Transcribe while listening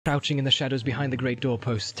crouching in the shadows behind the great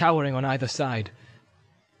doorposts, towering on either side.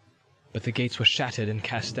 But the gates were shattered and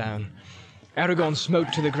cast down. Aragorn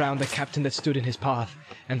smote to the ground the captain that stood in his path,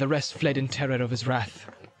 and the rest fled in terror of his wrath.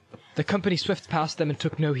 The company swift past them and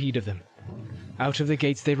took no heed of them. Out of the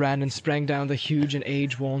gates they ran and sprang down the huge and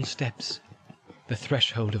age-worn steps, the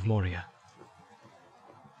threshold of Moria.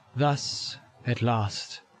 Thus, at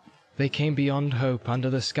last, they came beyond hope under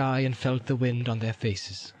the sky and felt the wind on their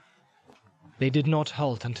faces. They did not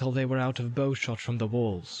halt until they were out of bowshot from the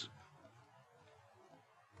walls.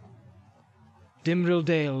 Dimril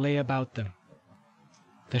Dale lay about them.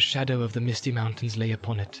 The shadow of the misty mountains lay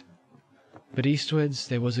upon it. But eastwards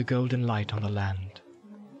there was a golden light on the land.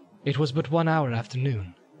 It was but 1 hour after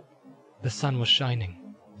noon. The sun was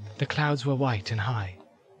shining. The clouds were white and high.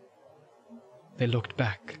 They looked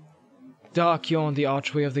back. Dark yawned the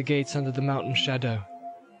archway of the gates under the mountain shadow.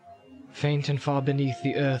 Faint and far beneath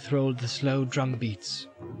the earth rolled the slow drum beats.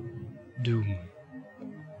 Doom.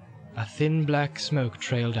 A thin black smoke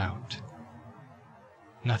trailed out.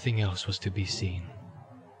 Nothing else was to be seen.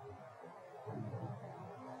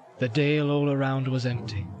 The dale all around was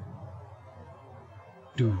empty.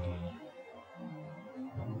 Doom.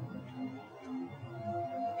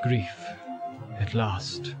 Grief, at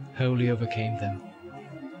last, wholly overcame them,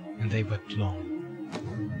 and they wept long.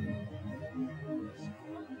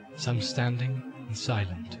 Some standing and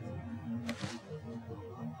silent,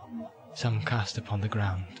 some cast upon the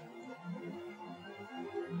ground.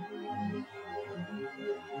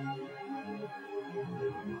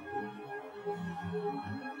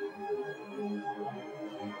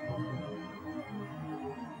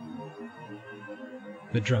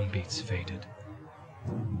 The drum beats faded.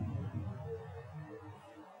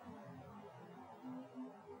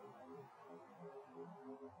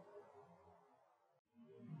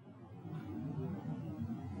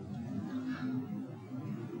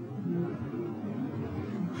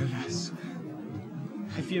 Alas,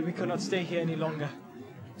 I fear we cannot stay here any longer,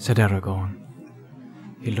 said Aragorn.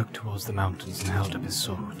 He looked towards the mountains and held up his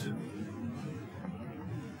sword.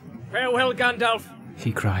 Farewell, Gandalf,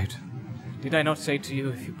 he cried. Did I not say to you,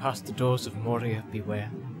 if you pass the doors of Moria,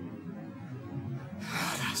 beware?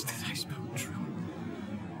 Alas, that I spoke true.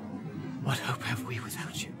 What hope have we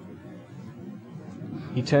without you?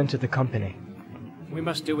 He turned to the company. We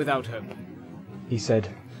must do without hope, he said.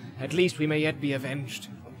 At least we may yet be avenged.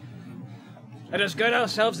 Let us gird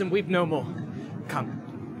ourselves and weep no more. Come.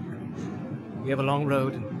 We have a long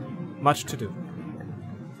road and much to do.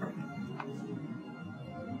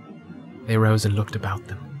 They rose and looked about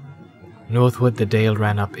them. Northward the dale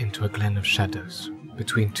ran up into a glen of shadows,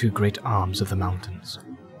 between 2 great arms of the mountains,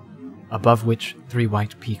 above which 3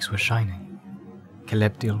 white peaks were shining.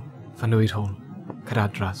 Celebdil, Fanuidhol,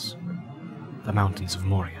 Caradhras, the mountains of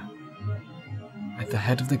Moria. At the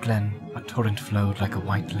head of the glen, a torrent flowed like a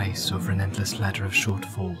white lace over an endless ladder of short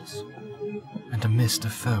falls, and a mist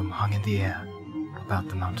of foam hung in the air about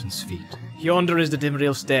the mountain's feet. Yonder is the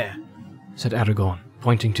Dimril Stair, said Aragorn,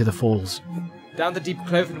 pointing to the falls. Down the deep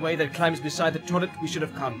cloven way that climbs beside the torrent we should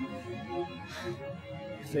have come.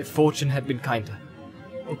 If fortune had been kinder.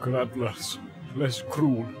 O Caradhras, less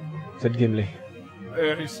cruel, said Gimli.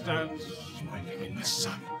 There he stands, smiling in the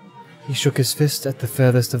sun. He shook his fist at the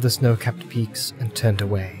furthest of the snow-capped peaks and turned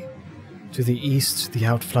away. To the east, the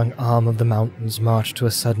outflung arm of the mountains marched to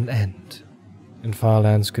a sudden end, and far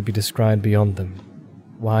lands could be descried beyond them,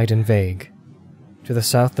 wide and vague. To the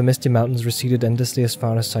south, the misty mountains receded endlessly as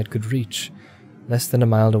far as sight could reach. Less than a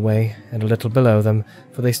mile away, and a little below them,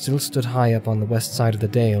 for they still stood high up on the west side of the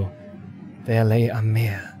dale, there lay a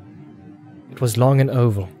mere. It was long and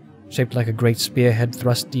oval, shaped like a great spearhead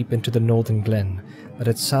thrust deep into the northern glen, but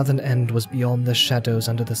its southern end was beyond the shadows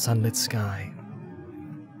under the sunlit sky.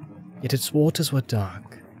 Yet its waters were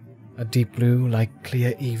dark, a deep blue like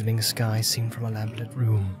clear evening sky seen from a lamplit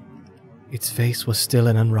room. Its face was still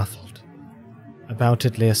and unruffled. About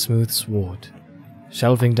it lay a smooth sward,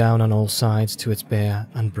 shelving down on all sides to its bare,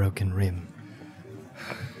 unbroken rim.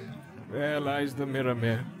 There lies the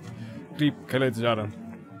Miramir, deep Caledzaran,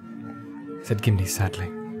 said Gimli sadly.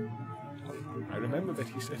 I remember that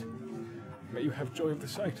he said, may you have joy of the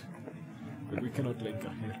sight, but we cannot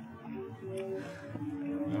linger here.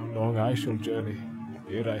 How long I shall journey,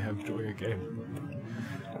 ere I have joy again.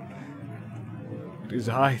 It is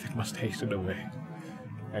I that must hasten away,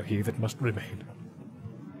 and he that must remain.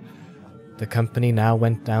 The company now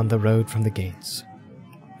went down the road from the gates.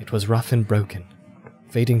 It was rough and broken,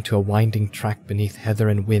 fading to a winding track beneath heather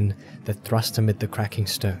and whin that thrust amid the cracking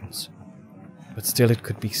stones. But still it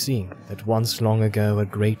could be seen that once long ago a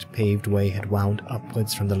great paved way had wound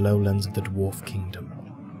upwards from the lowlands of the dwarf kingdom.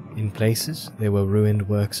 In places, there were ruined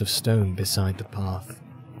works of stone beside the path,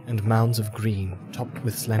 and mounds of green topped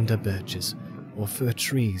with slender birches or fir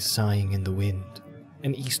trees sighing in the wind.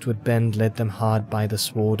 An eastward bend led them hard by the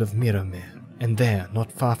sward of Miromir, and there,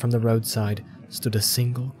 not far from the roadside, stood a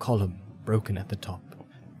single column broken at the top.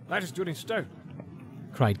 That is Durin's stone,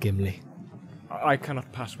 cried Gimli. I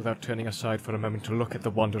cannot pass without turning aside for a moment to look at the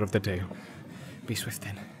wonder of the dale. Be swift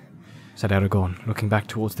then, said Aragorn, looking back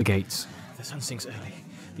towards the gates. The sun sinks early.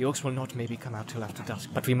 The orcs will not maybe come out till after dusk,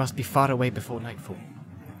 but we must be far away before nightfall.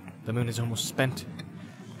 The moon is almost spent.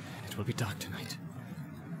 It will be dark tonight.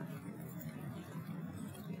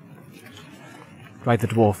 Cried the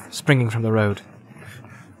dwarf, springing from the road.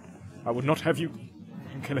 I would not have you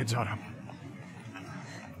kill Zaram.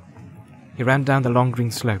 He ran down the long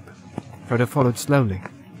green slope. Frodo followed slowly,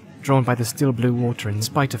 drawn by the still blue water in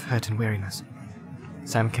spite of hurt and weariness.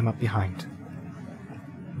 Sam came up behind.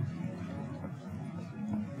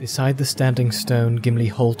 Beside the standing stone, Gimli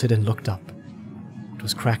halted and looked up. It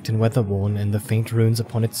was cracked and weather-worn, and the faint runes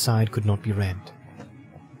upon its side could not be read.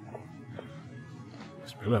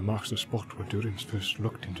 This pillar marks the spot where Durin's first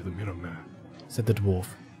looked into the Mirror, said the dwarf.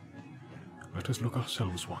 Let us look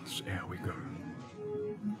ourselves once ere we go.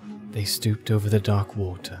 They stooped over the dark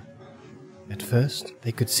water. At first,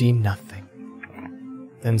 they could see nothing.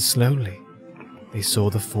 Then slowly, they saw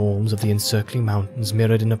the forms of the encircling mountains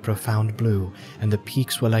mirrored in a profound blue, and the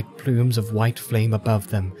peaks were like plumes of white flame above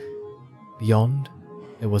them. Beyond,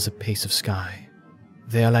 there was a pace of sky.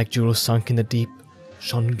 There, like jewels sunk in the deep,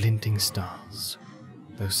 shone glinting stars,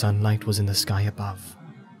 though sunlight was in the sky above.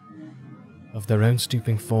 Of their own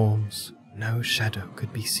stooping forms, no shadow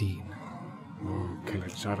could be seen. Oh,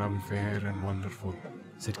 Zaram fair and wonderful,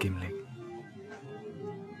 said Gimli.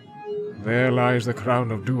 There lies the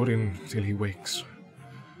crown of Durin till he wakes.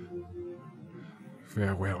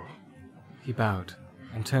 Farewell. He bowed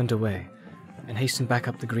and turned away, and hastened back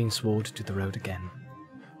up the green sward to the road again.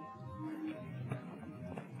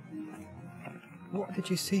 What did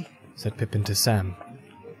you see? Said Pippin to Sam,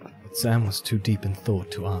 but Sam was too deep in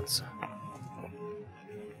thought to answer.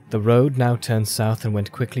 The road now turned south and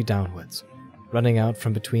went quickly downwards, running out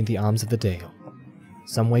from between the arms of the dale.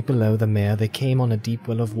 Some way below the mere they came on a deep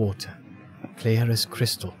well of water, clear as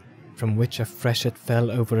crystal, from which a freshet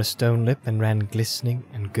fell over a stone lip and ran glistening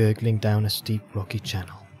and gurgling down a steep rocky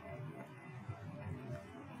channel.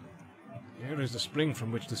 Here is the spring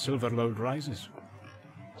from which the silver load rises,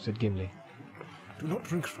 said Gimli. Do not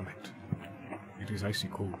drink from it. It is icy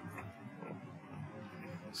cold.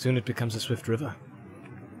 Soon it becomes a swift river,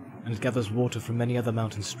 and it gathers water from many other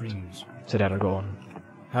mountain streams, said Aragorn.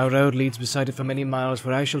 Our road leads beside it for many miles,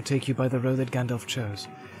 where I shall take you by the road that Gandalf chose.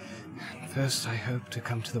 First, I hope to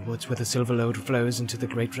come to the woods where the silver lode flows into the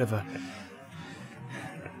great river.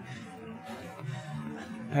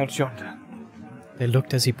 Out yonder. They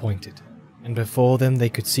looked as he pointed, and before them they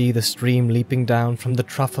could see the stream leaping down from the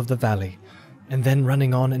trough of the valley, and then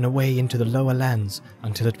running on and away into the lower lands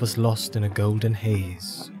until it was lost in a golden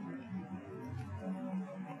haze.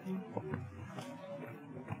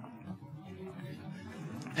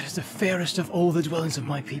 That is the fairest of all the dwellings of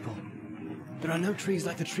my people. There are no trees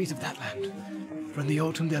like the trees of that land, for in the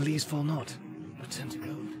autumn their leaves fall not, but turn to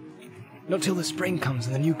gold. Not till the spring comes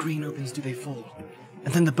and the new green opens do they fall,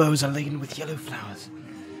 and then the boughs are laden with yellow flowers,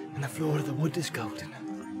 and the floor of the wood is golden,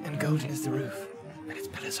 and golden is the roof, and its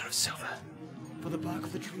pillars are of silver. For the bark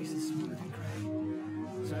of the trees is smooth and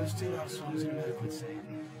grey. So still our songs in Mirk say,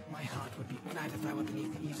 my heart would be glad if I were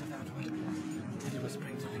beneath the eaves of that wood, and it was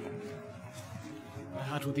springtime. My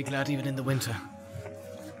heart would be glad even in the winter,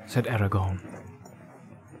 said Aragorn.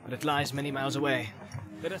 But it lies many miles away.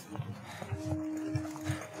 Let us...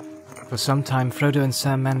 For some time, Frodo and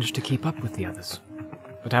Sam managed to keep up with the others,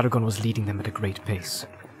 but Aragorn was leading them at a great pace,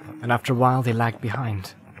 and after a while they lagged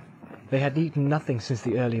behind. They had eaten nothing since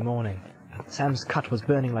the early morning. Sam's cut was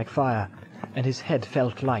burning like fire, and his head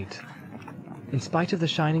felt light. In spite of the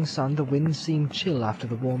shining sun, the wind seemed chill after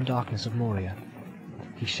the warm darkness of Moria.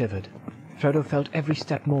 He shivered. Frodo felt every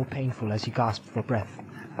step more painful as he gasped for breath.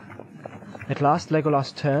 At last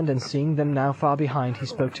Legolas turned, and seeing them now far behind, he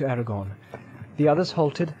spoke to Aragorn. The others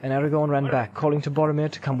halted, and Aragorn ran back, calling to Boromir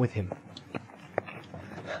to come with him.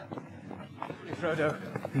 Frodo,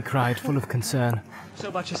 he cried, full of concern. So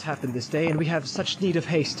much has happened this day, and we have such need of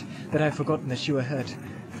haste that I have forgotten that you were hurt,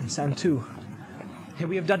 and Sam too. And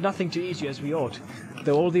we have done nothing to ease you as we ought,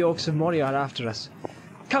 though all the orcs of Moria are after us.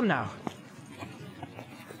 Come now!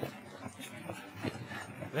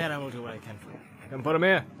 There I will do what I can for you. Come,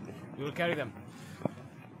 Boromir. We will carry them.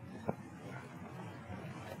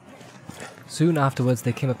 Soon afterwards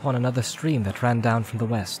they came upon another stream that ran down from the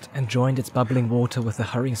west and joined its bubbling water with the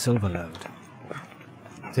hurrying silver lode.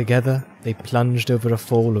 Together they plunged over a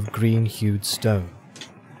fall of green-hued stone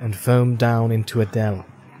and foamed down into a dell.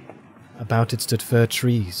 About it stood fir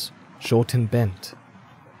trees, short and bent,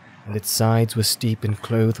 and its sides were steep and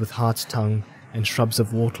clothed with hart's tongue and shrubs of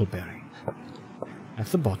whortleberry. At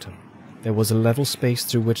the bottom there was a level space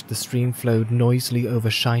through which the stream flowed noisily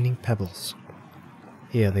over shining pebbles.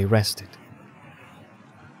 Here they rested.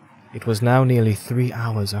 It was now nearly 3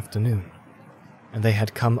 hours after noon, and they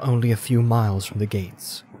had come only a few miles from the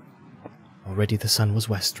gates. Already the sun was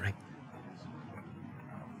westering.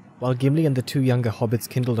 While Gimli and the 2 younger hobbits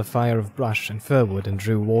kindled a fire of brush and firwood and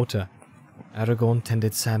drew water, Aragorn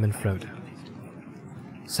tended Sam and Frodo.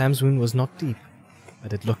 Sam's wound was not deep,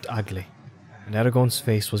 but it looked ugly, and Aragorn's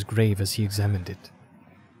face was grave as he examined it.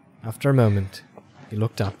 After a moment, he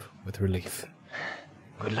looked up with relief.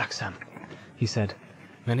 Good luck, Sam, he said.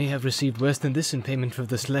 Many have received worse than this in payment for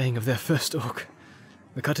the slaying of their first orc.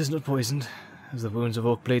 The cut is not poisoned, as the wounds of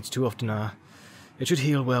orc blades too often are. It should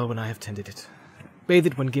heal well when I have tended it. Bathe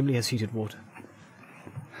it when Gimli has heated water.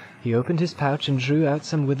 He opened his pouch and drew out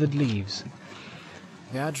some withered leaves.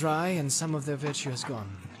 They are dry, and some of their virtue has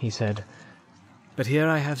gone, he said. But here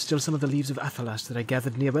I have still some of the leaves of Athalas that I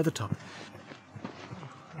gathered near Weathertop.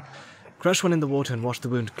 Crush one in the water and wash the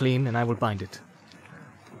wound clean, and I will bind it.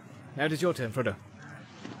 Now it is your turn, Frodo.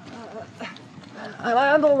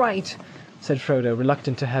 I'm all right, said Frodo,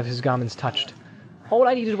 reluctant to have his garments touched. All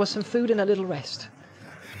I needed was some food and a little rest.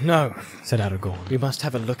 No, said Aragorn. We must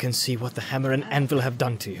have a look and see what the hammer and anvil have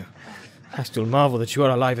done to you. I still marvel that you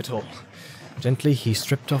are alive at all. Gently he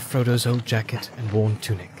stripped off Frodo's old jacket and worn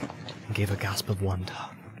tunic, and gave a gasp of wonder.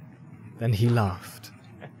 Then he laughed.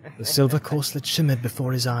 The silver corselet shimmered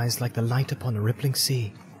before his eyes like the light upon a rippling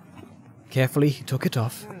sea. Carefully he took it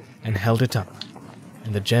off and held it up,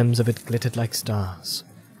 and the gems of it glittered like stars,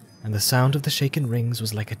 and the sound of the shaken rings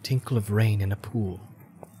was like a tinkle of rain in a pool.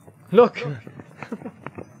 Look!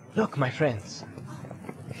 Look, my friends.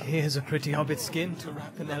 Here's a pretty hobbit skin to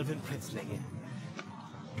wrap an elven princeling in.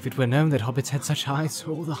 If it were known that hobbits had such hides,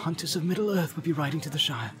 all the hunters of Middle-earth would be riding to the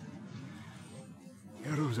Shire.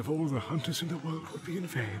 Arrows of all the hunters in the world would be in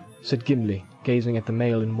vain, said Gimli, gazing at the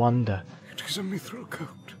mail in wonder. It is a mithril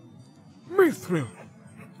coat. Mithril!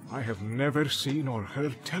 I have never seen or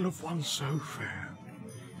heard tell of one so fair.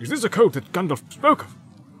 Is this a coat that Gandalf spoke of?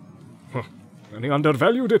 Huh, and he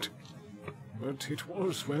undervalued it. But it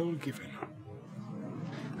was well given.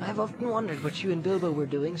 I've often wondered what you and Bilbo were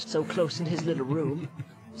doing so close in his little room,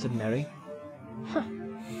 said Merry. Huh.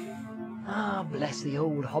 Ah, bless the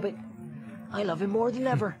old hobbit. I love him more than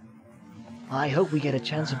ever. I hope we get a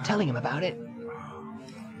chance of telling him about it.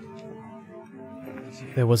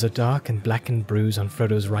 There was a dark and blackened bruise on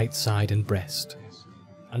Frodo's right side and breast.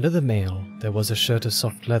 Under the mail there was a shirt of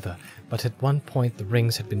soft leather, but at one point the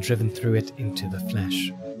rings had been driven through it into the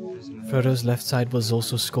flesh. Frodo's left side was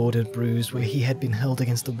also scored and bruised where he had been held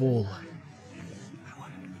against the wall.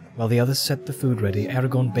 While the others set the food ready,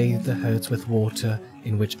 Aragorn bathed the hurts with water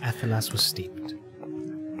in which Athalas was steeped.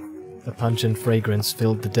 The pungent fragrance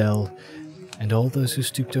filled the dell, and all those who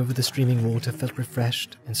stooped over the streaming water felt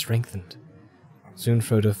refreshed and strengthened. Soon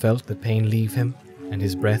Frodo felt the pain leave him, and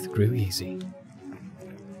his breath grew easy,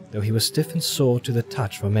 though he was stiff and sore to the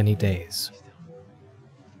touch for many days.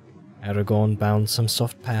 Aragorn bound some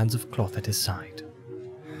soft pads of cloth at his side.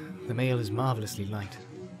 The mail is marvellously light,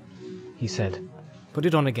 he said. Put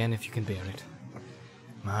it on again if you can bear it.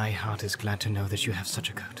 My heart is glad to know that you have such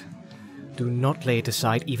a coat. Do not lay it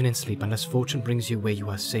aside even in sleep unless fortune brings you where you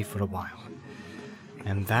are safe for a while.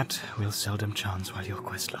 And that will seldom chance while your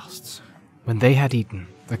quest lasts. When they had eaten,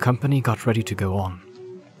 the company got ready to go on.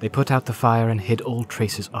 They put out the fire and hid all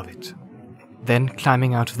traces of it. Then,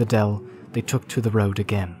 climbing out of the dell, they took to the road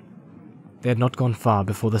again. They had not gone far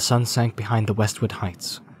before the sun sank behind the westward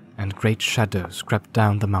heights, and great shadows crept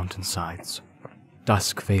down the mountainsides.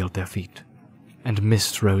 Dusk veiled their feet, and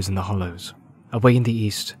mist rose in the hollows. Away in the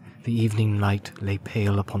east, the evening light lay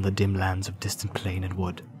pale upon the dim lands of distant plain and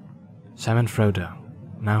wood. Sam and Frodo,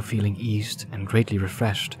 now feeling eased and greatly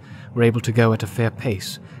refreshed, were able to go at a fair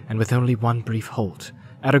pace, and with only one brief halt,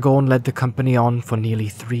 Aragorn led the company on for nearly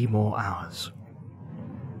 3 more hours.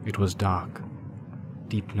 It was dark.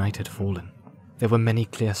 Deep night had fallen. There were many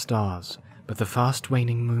clear stars, but the fast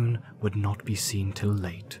waning moon would not be seen till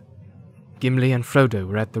late. Gimli and Frodo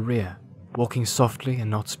were at the rear, walking softly and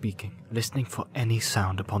not speaking, listening for any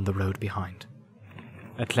sound upon the road behind.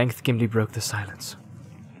 At length Gimli broke the silence.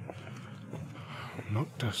 Not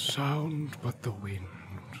a sound but the wind,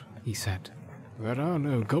 he said. There are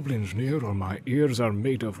no goblins near, or my ears are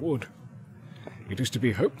made of wood. It is to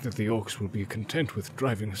be hoped that the orcs will be content with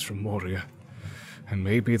driving us from Moria. And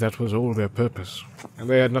maybe that was all their purpose, and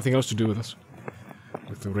they had nothing else to do with us.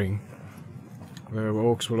 With the ring. Their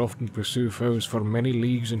orcs will often pursue foes for many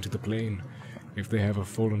leagues into the plain, if they have a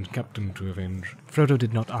fallen captain to avenge. Frodo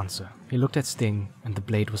did not answer. He looked at Sting, and the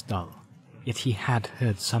blade was dull. Yet he had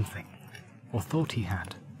heard something, or thought he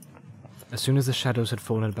had. As soon as the shadows had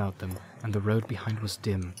fallen about them, and the road behind was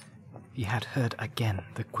dim, he had heard again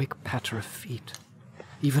the quick patter of feet.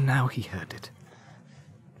 Even now he heard it.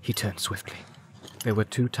 He turned swiftly. There were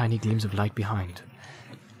 2 tiny gleams of light behind,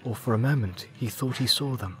 or for a moment he thought he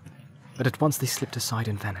saw them, but at once they slipped aside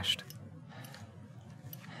and vanished.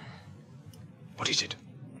 What is it?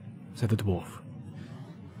 Said the dwarf.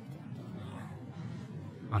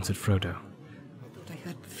 Answered Frodo. I thought I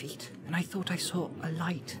heard feet, and I thought I saw a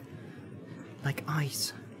light. Like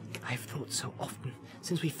eyes. I have thought so often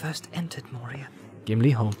since we first entered Moria.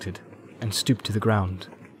 Gimli halted and stooped to the ground.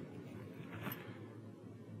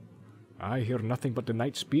 I hear nothing but the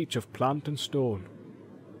night speech of plant and stone,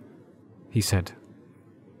 he said.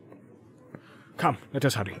 Come, let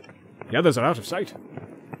us hurry. The others are out of sight.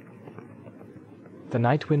 The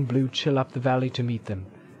night wind blew chill up the valley to meet them.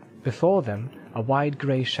 Before them, a wide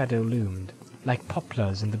grey shadow loomed, like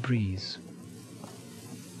poplars in the breeze.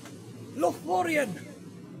 Lothlorien!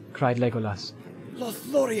 Cried Legolas.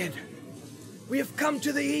 Lothlorien! We have come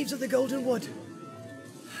to the eaves of the Golden Wood.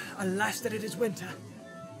 Alas that it is winter.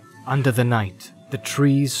 Under the night, the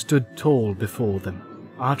trees stood tall before them,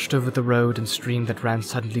 arched over the road and stream that ran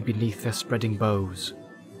suddenly beneath their spreading boughs.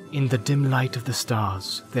 In the dim light of the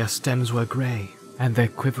stars, their stems were grey, and their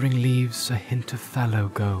quivering leaves a hint of fallow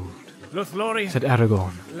gold. Lothlorien, Said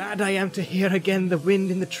Aragorn. glad I am to hear again the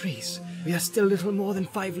wind in the trees. We are still little more than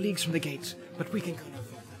 5 leagues from the gate, but we can go no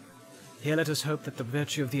further. Here let us hope that the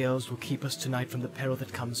virtue of the elves will keep us tonight from the peril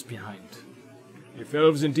that comes behind. If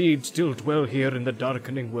elves indeed still dwell here in the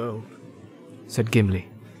darkening world, Said Gimli.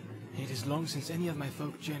 It is long since any of my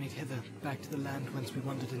folk journeyed hither, back to the land whence we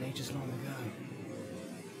wandered in ages long ago.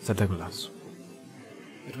 Said Legolas.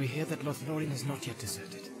 But we hear that Lothlorien is not yet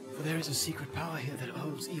deserted, for there is a secret power here that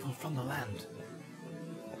holds evil from the land.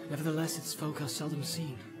 Nevertheless, its folk are seldom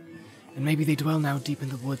seen, and maybe they dwell now deep in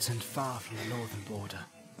the woods and far from the northern border.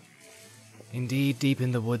 Indeed, deep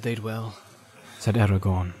in the wood they dwell, Said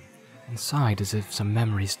Aragorn, and sighed as if some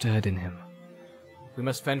memory stirred in him. We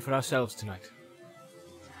must fend for ourselves tonight.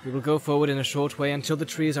 We will go forward in a short way until the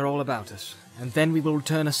trees are all about us, and then we will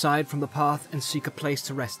turn aside from the path and seek a place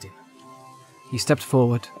to rest in. He stepped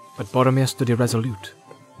forward, but Boromir stood irresolute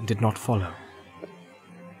and did not follow.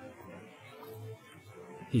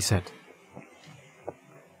 He said,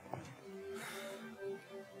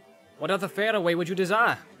 What other fairer way would you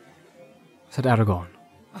desire? Said Aragorn.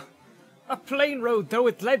 A plain road, though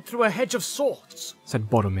it led through a hedge of swords. Said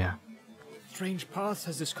Boromir. Strange paths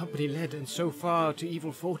has this company led, and so far to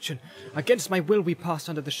evil fortune. Against my will we passed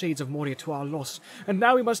under the shades of Moria to our loss, and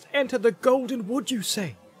now we must enter the Golden Wood, you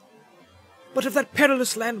say? But of that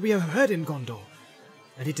perilous land we have heard in Gondor,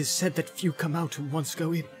 and it is said that few come out who once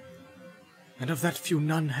go in, and of that few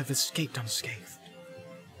none have escaped unscathed.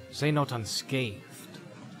 Say not unscathed,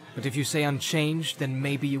 but if you say unchanged, then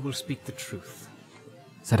maybe you will speak the truth.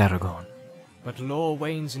 Said Aragorn. But law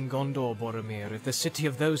wanes in Gondor, Boromir, if the city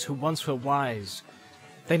of those who once were wise.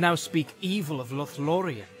 They now speak evil of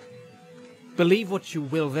Lothlorien. Believe what you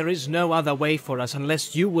will, there is no other way for us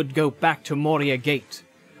unless you would go back to Moria Gate,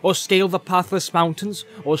 or scale the pathless mountains,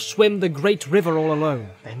 or swim the great river all alone.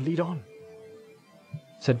 Then lead on.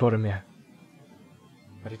 Said Boromir.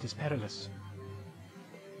 But it is perilous.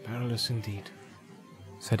 Perilous indeed.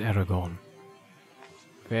 Said Aragorn.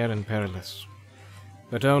 Fair and perilous.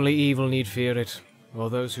 But only evil need fear it, or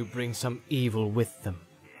those who bring some evil with them.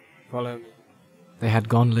 Follow me. They had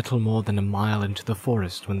gone little more than a mile into the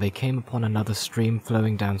forest when they came upon another stream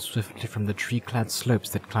flowing down swiftly from the tree-clad slopes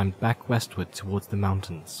that climbed back westward towards the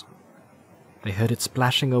mountains. They heard it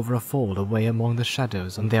splashing over a fall away among the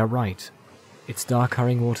shadows on their right. Its dark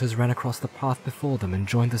hurrying waters ran across the path before them and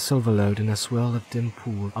joined the Silverlode in a swirl of dim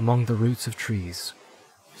pool among the roots of trees.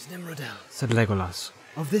 Snimrodel. Said Legolas.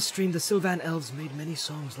 Of this stream the Sylvan elves made many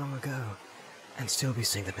songs long ago, and still we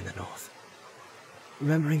sing them in the north.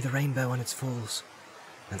 Remembering the rainbow on its falls,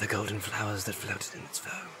 and the golden flowers that floated in its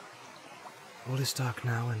foam. All is dark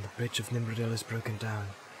now, and the bridge of Nimrodel is broken down.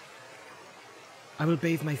 I will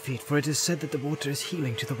bathe my feet, for it is said that the water is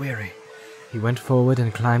healing to the weary. He went forward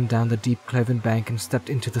and climbed down the deep cloven bank and stepped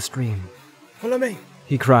into the stream. Follow me!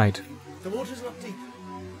 He cried. The water is not deep.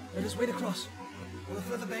 Let us wade across. On the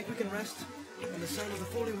further bank we can rest, and the sound of the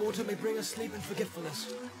falling water may bring us sleep and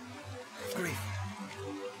forgetfulness. Grief.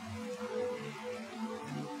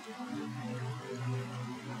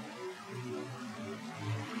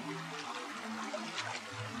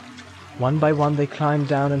 One by one they climbed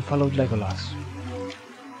down and followed Legolas.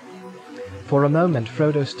 For a moment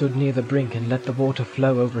Frodo stood near the brink and let the water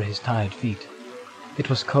flow over his tired feet. It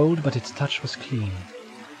was cold, but its touch was clean.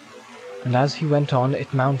 And as he went on,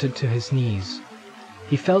 it mounted to his knees.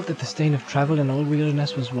 He felt that the stain of travel and all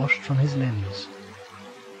weariness was washed from his limbs.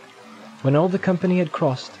 When all the company had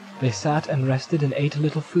crossed, they sat and rested and ate a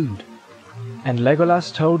little food. And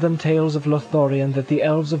Legolas told them tales of Lothlorien that the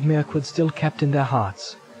elves of Mirkwood still kept in their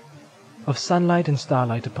hearts, of sunlight and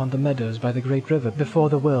starlight upon the meadows by the great river before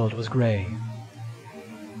the world was grey.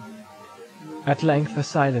 At length a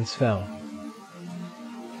silence fell,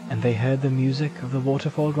 and they heard the music of the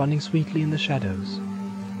waterfall running sweetly in the shadows.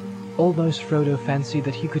 Almost Frodo fancied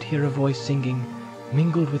that he could hear a voice singing,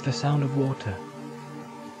 mingled with the sound of water.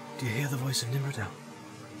 Do you hear the voice of Nimrodel?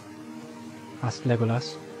 Asked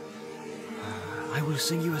Legolas. I will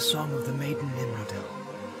sing you a song of the maiden Nimrodel,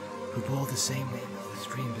 who bore the same name of the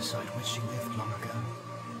stream beside which she lived long ago.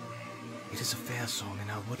 It is a fair song in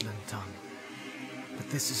our woodland tongue, but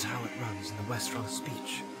this is how it runs in the Westrel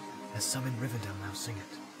speech, as some in Rivendell now sing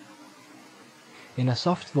it. In a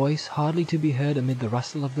soft voice, hardly to be heard amid the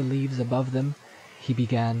rustle of the leaves above them, he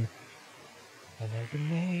began, "An open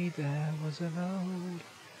maid there was of old,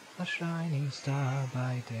 a shining star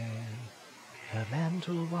by day. Her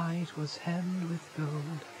mantle white was hemmed with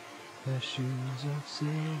gold, her shoes of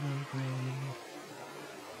silver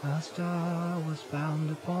grey. A star was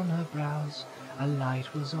bound upon her brows, a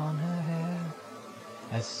light was on her hair,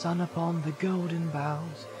 as sun upon the golden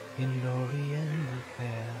boughs in Lorien the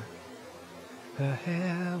fair. Her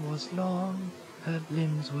hair was long, her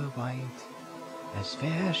limbs were white, as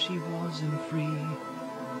fair she was and free,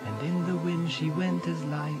 and in the wind she went as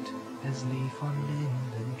light as leaf on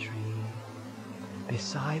linden tree.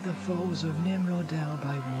 Beside the falls of Nimrodel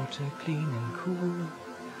by water clean and cool,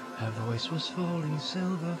 her voice was falling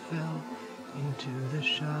silver fell into the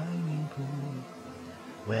shining pool,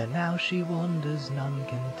 where now she wanders none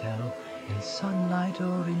can tell, in sunlight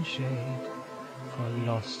or in shade. For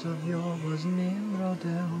lost of yore was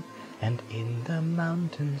Nimrodel, and in the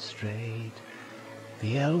mountains strayed.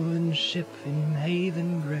 The elven ship in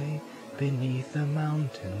haven grey, beneath the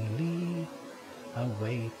mountain lee,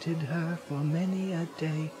 awaited her for many a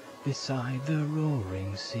day, beside the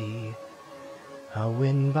roaring sea. A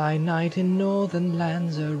wind by night in northern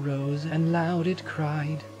lands arose, and loud it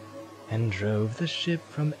cried, and drove the ship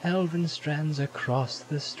from elven strands across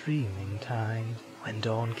the streaming tide. When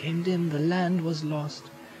dawn came dim, the land was lost,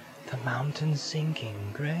 the mountains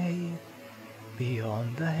sinking grey,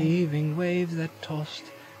 beyond the heaving waves that tossed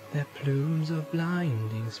their plumes of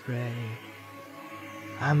blinding spray.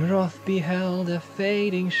 Amroth beheld a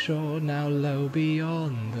fading shore, now low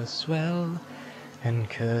beyond the swell, and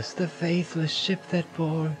cursed the faithless ship that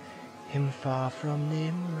bore him far from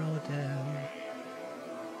Nimrodel.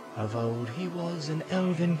 Of old he was an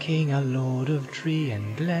elven king, a lord of tree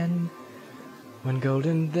and glen, when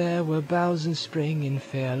golden there were boughs in spring in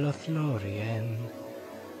fair Lothlorien.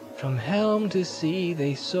 From helm to sea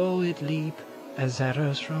they saw it leap, as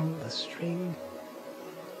arrows from the string,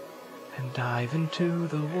 and dive into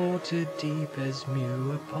the water deep as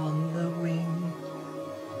mew upon the wing.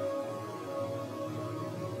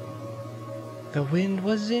 The wind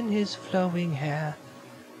was in his flowing hair,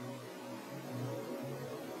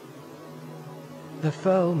 the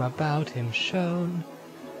foam about him shone.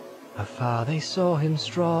 Afar they saw him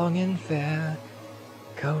strong and fair,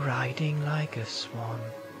 go riding like a swan.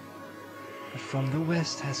 But from the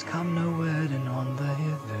west has come no word, and on the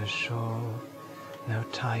hither shore no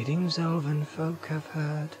tidings elven folk have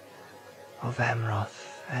heard of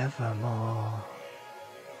Amroth evermore.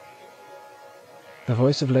 The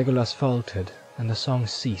voice of Legolas faltered, and the song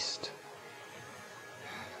ceased.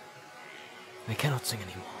 I cannot sing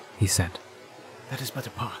any more, he said. That is but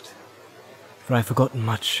a part, for I have forgotten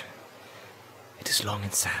much. It is long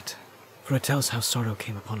and sad, for it tells how sorrow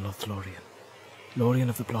came upon Lothlorien, Lorien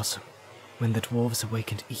of the Blossom, when the dwarves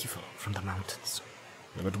awakened evil from the mountains.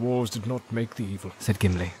 The dwarves did not make the evil, said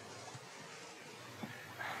Gimli.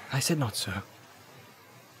 I said not so.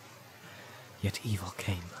 Yet evil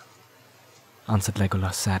came, answered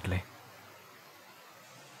Legolas sadly.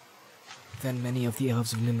 Then many of the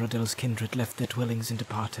elves of Nimrodel's kindred left their dwellings and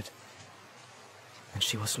departed, and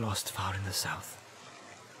she was lost far in the south,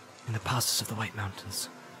 in the passes of the White Mountains.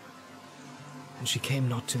 And she came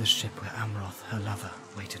not to the ship where Amroth, her lover,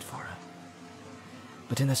 waited for her.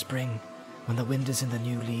 But in the spring, when the wind is in the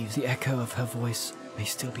new leaves, the echo of her voice may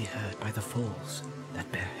still be heard by the falls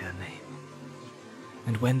that bear her name.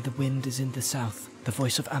 And when the wind is in the south, the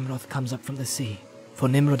voice of Amroth comes up from the sea, for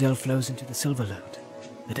Nimrodel flows into the Silverlode,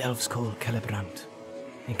 that elves call Celebrant.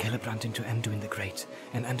 and Celebrant into Anduin the Great,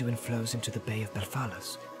 and Anduin flows into the Bay of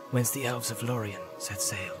Belfalos, whence the elves of Lorien set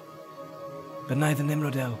sail. But neither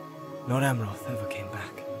Nimrodel nor Amroth ever came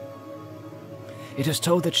back. It is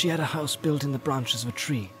told that she had a house built in the branches of a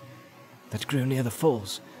tree that grew near the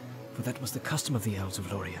falls, for that was the custom of the elves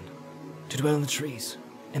of Lorien, to dwell in the trees,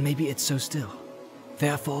 and maybe it's so still.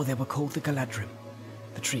 Therefore they were called the Galadrim,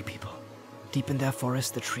 the Tree People. Deep in their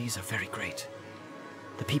forest the trees are very great.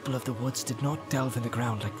 The people of the woods did not delve in the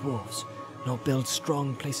ground like dwarves, nor build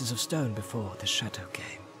strong places of stone before the shadow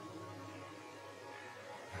came.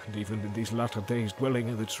 And even in these latter days, dwelling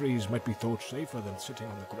in the trees might be thought safer than sitting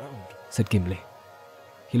on the ground, said Gimli.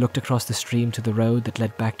 He looked across the stream to the road that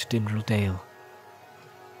led back to Dimril Dale,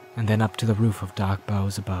 and then up to the roof of Dark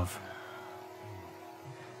Boughs above.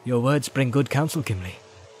 Your words bring good counsel, Gimli,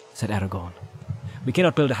 said Aragorn. We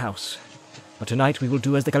cannot build a house, but tonight we will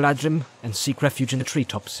do as the Galadrim and seek refuge in the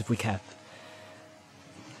treetops if we can.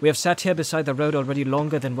 We have sat here beside the road already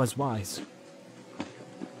longer than was wise.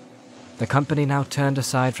 The company now turned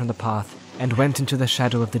aside from the path and went into the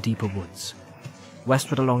shadow of the deeper woods,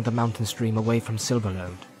 westward along the mountain stream away from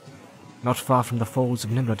Silverlode. Not far from the falls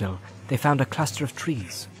of Nimrodil, they found a cluster of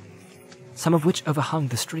trees, some of which overhung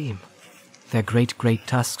the stream. Their great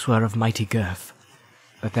tusks were of mighty girth,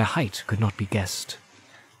 but their height could not be guessed.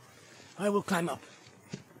 I will climb up,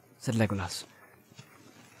 said Legolas.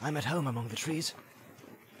 I'm at home among the trees,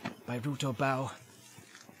 by root or bough,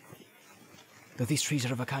 though these trees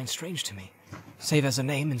are of a kind strange to me, save as a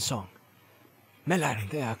name in song. Melarn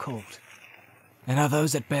they are called, and are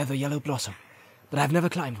those that bear the yellow blossom, but I have never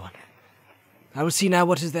climbed one. I will see now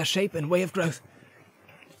what is their shape and way of growth,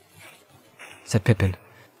 said Pippin.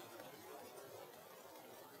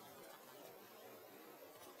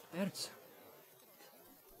 Birds.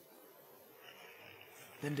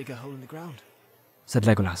 Then dig a hole in the ground, said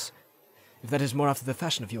Legolas, if that is more after the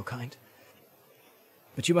fashion of your kind.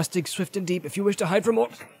 But you must dig swift and deep if you wish to hide from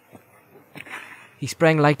aught. He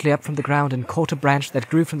sprang lightly up from the ground and caught a branch that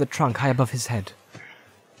grew from the trunk high above his head.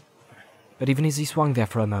 But even as he swung there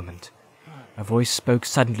for a moment, a voice spoke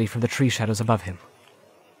suddenly from the tree shadows above him.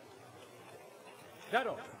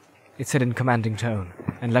 Shadow! It said in commanding tone,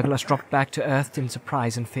 and Legolas dropped back to earth in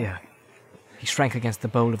surprise and fear. He shrank against the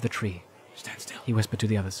bole of the tree. Stand still, he whispered to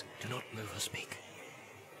the others. Do not move or speak.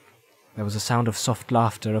 There was a sound of soft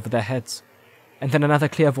laughter over their heads, and then another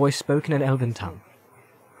clear voice spoke in an elven tongue.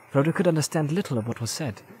 Frodo could understand little of what was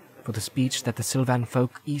said, for the speech that the Sylvan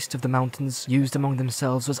folk east of the mountains used among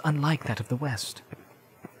themselves was unlike that of the west.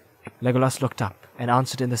 Legolas looked up and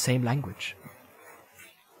answered in the same language.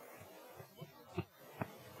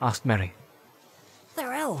 Asked Merry.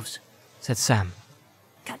 They're elves, said Sam.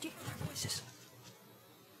 can't you hear their voices?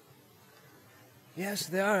 Yes,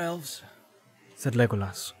 they are elves, said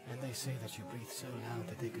Legolas. And they say that you breathe so loud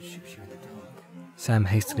that they could shoot you in the dark. Sam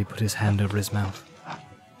hastily put his hand over his mouth.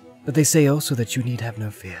 But they say also that you need have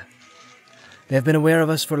no fear. They have been aware of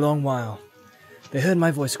us for a long while. They heard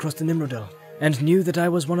my voice across the Nimrodel, and knew that I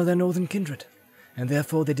was one of their northern kindred, and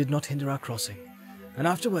therefore they did not hinder our crossing. And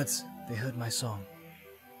afterwards they heard my song.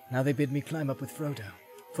 Now they bid me climb up with Frodo,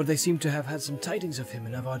 for they seem to have had some tidings of him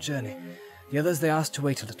and of our journey. The others they asked to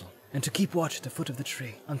wait a little, and to keep watch at the foot of the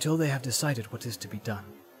tree, until they have decided what is to be done.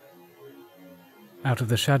 Out of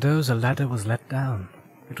the shadows a ladder was let down.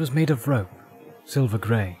 It was made of rope, silver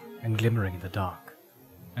grey, and glimmering in the dark.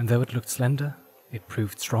 And though it looked slender, it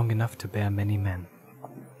proved strong enough to bear many men.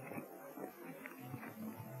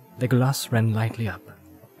 Legolas ran lightly up,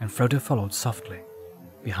 and Frodo followed softly.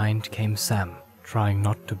 Behind came Sam, trying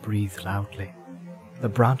not to breathe loudly. The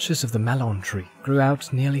branches of the malon tree grew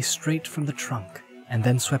out nearly straight from the trunk, and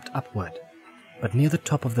then swept upward, but near the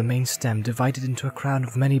top of the main stem divided into a crown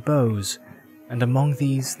of many bows, and among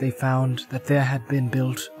these they found that there had been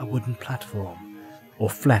built a wooden platform, or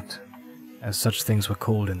flet, as such things were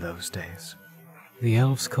called in those days. The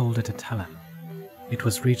elves called it a talon. It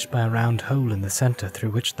was reached by a round hole in the center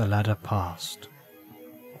through which the ladder passed.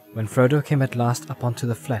 When Frodo came at last up onto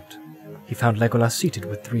the flet, he found Legolas seated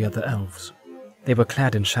with 3 other elves. They were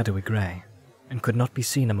clad in shadowy grey, and could not be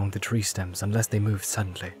seen among the tree stems unless they moved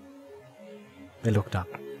suddenly. They looked up,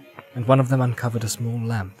 and one of them uncovered a small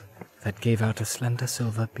lamp that gave out a slender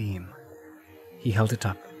silver beam. He held it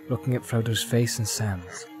up, looking at Frodo's face and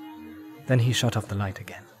Sam's. Then he shut off the light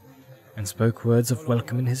again, and spoke words of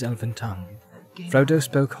welcome in his elven tongue. Frodo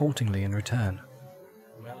spoke haltingly in return.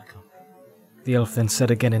 Welcome. The elf then said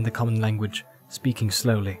again in the common language, speaking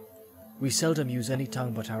slowly. We seldom use any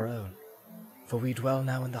tongue but our own, for we dwell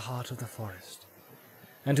now in the heart of the forest,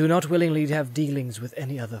 and do not willingly have dealings with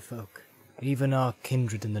any other folk. Even our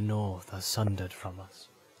kindred in the north are sundered from us.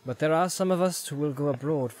 But there are some of us who will go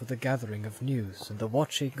abroad for the gathering of news and the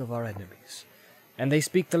watching of our enemies, and they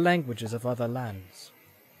speak the languages of other lands.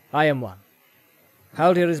 I am one.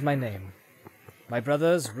 Haldir is my name. My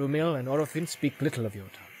brothers, Rumil and Orofin, speak little of your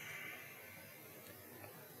tongue.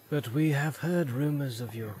 But we have heard rumors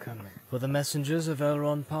of your coming, for the messengers of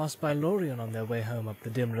Elrond passed by Lorien on their way home up the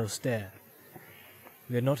Dimril stair.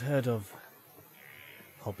 We had not heard of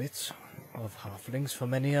hobbits, of halflings for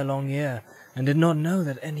many a long year, and did not know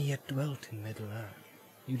that any yet dwelt in Middle-earth.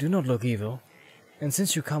 You do not look evil, and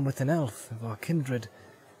since you come with an elf of our kindred,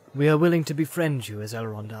 we are willing to befriend you as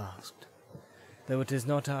Elrond asked, though it is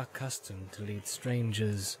not our custom to lead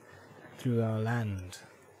strangers through our land.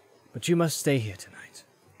 But you must stay here tonight.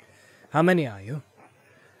 How many are you?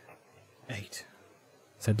 8,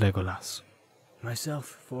 said Legolas. Myself,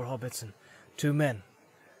 4 hobbits, and 2 men,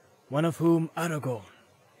 one of whom, Aragorn,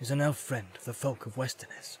 is an elf friend of the folk of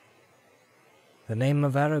Westerness. The name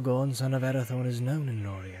of Aragorn, son of Arathorn, is known in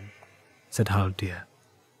Lorien, said Haldir.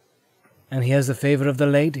 And he has the favour of the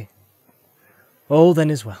lady. All then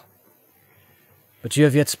is well. But you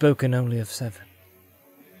have yet spoken only of 7.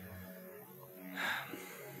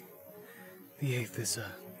 The 8th is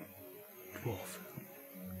a dwarf,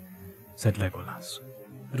 said Legolas.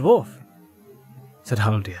 A dwarf? Said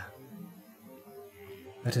Haldir.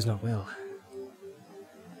 That is not well.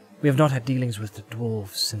 We have not had dealings with the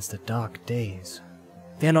dwarves since the dark days.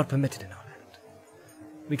 They are not permitted in our land.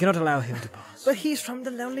 We cannot allow him to pass. But he's from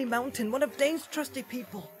the Lonely Mountain, one of Dane's trusty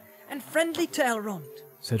people, and friendly to Elrond.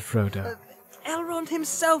 Said Frodo. Elrond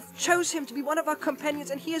himself chose him to be one of our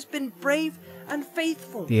companions, and he has been brave and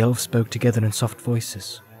faithful. The elves spoke together in soft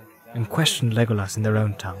voices, and questioned Legolas in their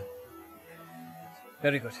own tongue.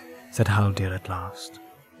 Very good, said Haldir at last.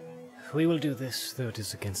 We will do this, though it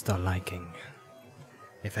is against our liking.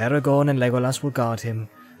 If Aragorn and Legolas will guard him,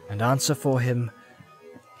 and answer for him,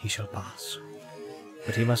 he shall pass.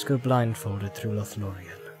 But he must go blindfolded through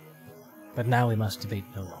Lothlorien. But now we must debate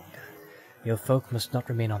no longer. Your folk must not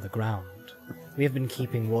remain on the ground. We have been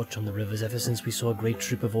keeping watch on the rivers ever since we saw a great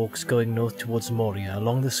troop of orcs going north towards Moria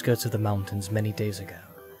along the skirts of the mountains many days ago.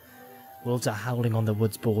 Wolves are howling on the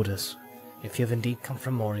wood's borders. If you have indeed come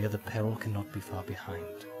from Moria, the peril cannot be far behind.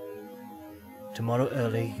 Tomorrow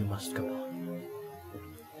early you must go on.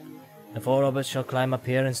 The 4 hobbits shall climb up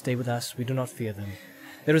here and stay with us. We do not fear them.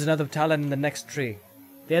 There is another Talon in the next tree.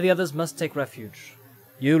 There the others must take refuge.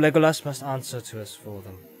 You, Legolas, must answer to us for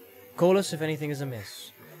them. Call us if anything is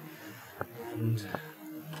amiss. And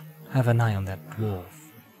have an eye on that dwarf.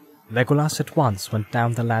 Legolas at once went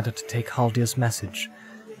down the ladder to take Haldir's message,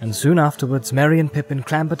 and soon afterwards Merry and Pippin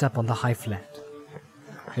clambered up on the high flat.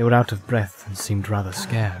 They were out of breath and seemed rather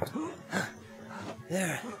scared.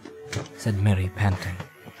 There, said Merry, panting.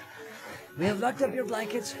 we have locked up your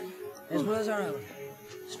blankets, as well as our own.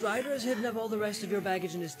 Strider has hidden up all the rest of your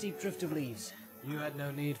baggage in a steep drift of leaves. You had no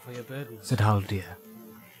need for your burdens, said Haldir.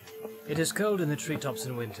 It is cold in the treetops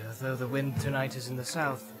in winter, though the wind tonight is in the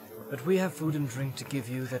south. But we have food and drink to give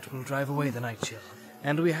you that will drive away the night chill.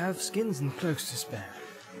 And we have skins and cloaks to spare.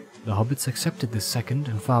 The hobbits accepted this second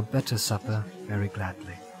and far better supper very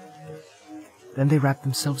gladly. Then they wrapped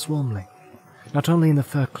themselves warmly, not only in the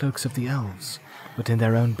fur cloaks of the elves, but in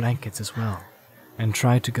their own blankets as well, and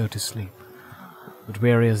tried to go to sleep. But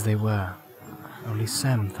weary as they were, only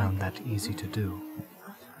Sam found that easy to do.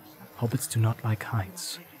 Hobbits do not like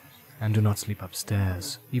heights, and do not sleep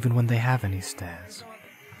upstairs, even when they have any stairs.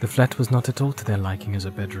 The flat was not at all to their liking as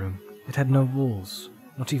a bedroom. It had no walls,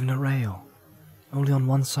 not even a rail. Only on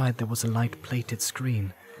one side there was a light plated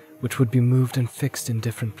screen, which would be moved and fixed in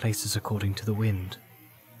different places according to the wind.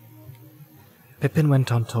 Pippin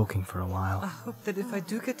went on talking for a while. I hope that if I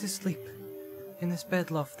do get to sleep in this bed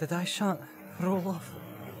loft, that I shan't roll off.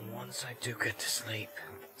 Once I do get to sleep,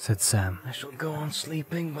 said Sam. I shall go on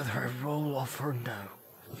sleeping whether I roll off or no.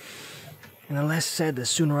 And the less said, the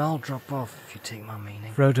sooner I'll drop off, if you take my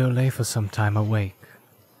meaning. Frodo lay for some time awake,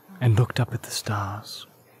 and looked up at the stars,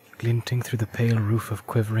 glinting through the pale roof of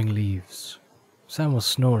quivering leaves. Sam was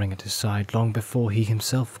snoring at his side long before he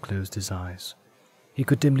himself closed his eyes. He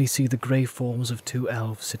could dimly see the grey forms of 2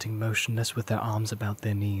 elves sitting motionless with their arms about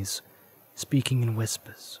their knees, speaking in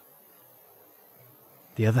whispers.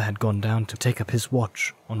 The other had gone down to take up his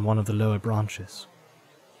watch on one of the lower branches.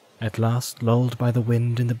 At last, lulled by the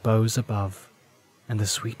wind in the boughs above, and the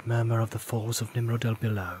sweet murmur of the falls of Nimrodel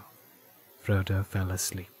below, Frodo fell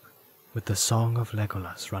asleep, with the song of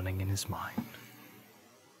Legolas running in his mind.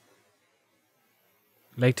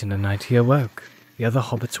 Late in the night he awoke. The other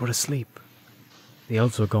hobbits were asleep. The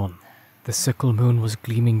elves were gone. The sickle moon was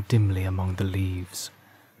gleaming dimly among the leaves.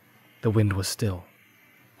 The wind was still.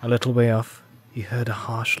 A little way off, he heard a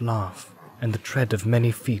harsh laugh and the tread of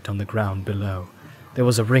many feet on the ground below. There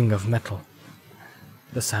was a ring of metal.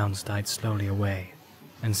 The sounds died slowly away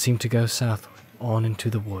and seemed to go southward, on into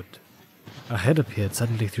the wood. A head appeared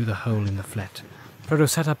suddenly through the hole in the flet. Frodo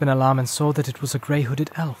sat up in alarm and saw that it was a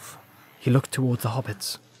grey-hooded elf. He looked toward the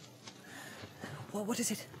hobbits. What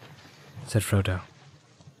is it? Said Frodo.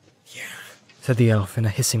 Yeah, said the elf in a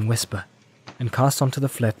hissing whisper, and cast onto the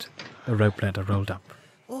flet the rope ladder rolled up.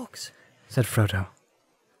 Orcs, Said Frodo.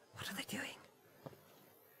 what are they doing?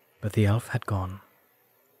 But the elf had gone.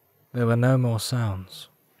 There were no more sounds.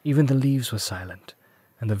 Even the leaves were silent,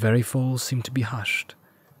 and the very falls seemed to be hushed.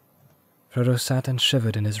 Frodo sat and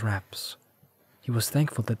shivered in his wraps. He was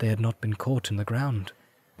thankful that they had not been caught in the ground,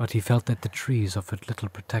 but he felt that the trees offered little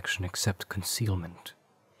protection except concealment.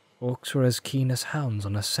 Orcs were as keen as hounds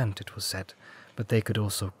on a scent, it was said, but they could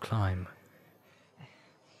also climb.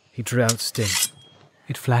 He drew out Sting.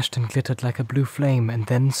 It flashed and glittered like a blue flame, and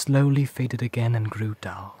then slowly faded again and grew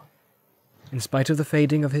dull. In spite of the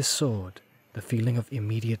fading of his sword, the feeling of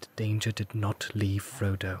immediate danger did not leave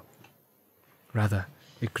Frodo. Rather,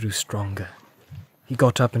 it grew stronger. He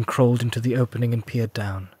got up and crawled into the opening and peered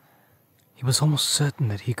down. He was almost certain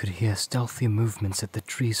that he could hear stealthy movements at the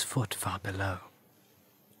tree's foot far below.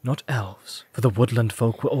 Not elves, for the woodland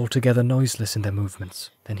folk were altogether noiseless in their movements.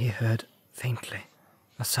 Then he heard, faintly,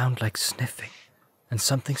 a sound like sniffing, and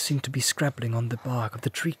something seemed to be scrabbling on the bark of the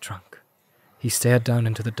tree trunk. He stared down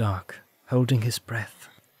into the dark, holding his breath.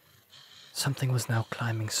 Something was now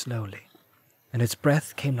climbing slowly, and its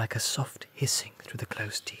breath came like a soft hissing through the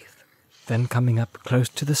closed teeth. Then coming up close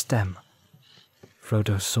to the stem,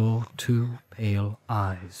 Frodo saw two pale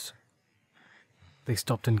eyes. They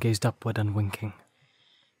stopped and gazed upward unwinking.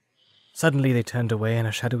 Suddenly they turned away, and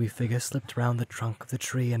a shadowy figure slipped round the trunk of the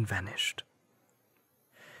tree and vanished.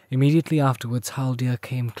 Immediately afterwards, Haldir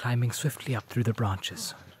came climbing swiftly up through the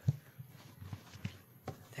branches.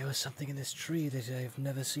 There was something in this tree that I have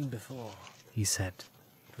never seen before, he said.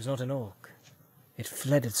 It was not an orc. It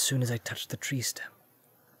fled as soon as I touched the tree stem.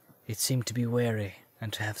 It seemed to be wary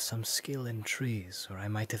and to have some skill in trees, or I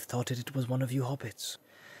might have thought it was one of you hobbits.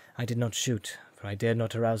 I did not shoot, for I dared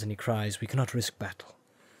not arouse any cries. We cannot risk battle.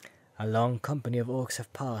 A long company of orcs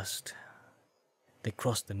have passed. They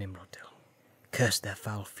crossed the Nimrodil, cursed their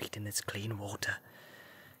foul feet in its clean water,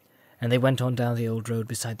 and they went on down the old road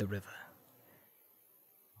beside the river.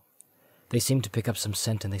 They seemed to pick up some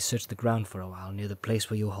scent, and they searched the ground for a while near the place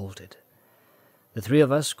where you halted. The three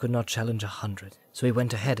of us could not challenge 100, so we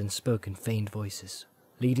went ahead and spoke in feigned voices,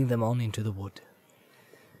 leading them on into the wood.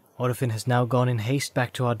 Orphin has now gone in haste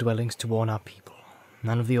back to our dwellings to warn our people.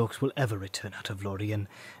 None of the orcs will ever return out of Lorien,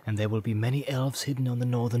 and there will be many elves hidden on the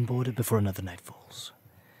northern border before another night falls.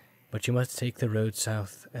 But you must take the road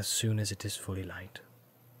south as soon as it is fully light.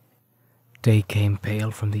 Day came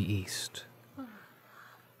pale from the east.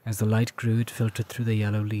 As the light grew, it filtered through the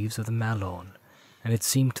yellow leaves of the malorn, and it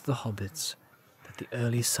seemed to the hobbits that the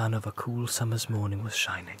early sun of a cool summer's morning was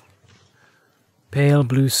shining. Pale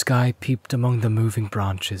blue sky peeped among the moving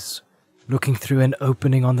branches. Looking through an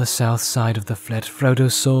opening on the south side of the flet, Frodo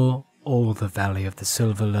saw all the valley of the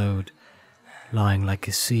Silver Lode, lying like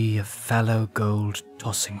a sea of fallow gold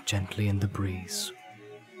tossing gently in the breeze.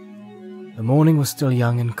 The morning was still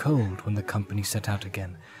young and cold when the company set out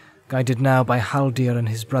again, guided now by Haldir and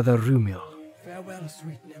his brother Rúmil. Farewell,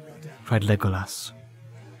 sweet Nimrodel, cried Legolas.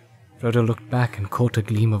 Frodo looked back and caught a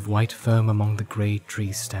gleam of white foam among the grey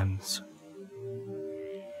tree stems.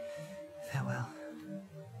 Farewell,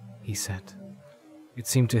 he said. It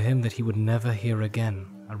seemed to him that he would never hear again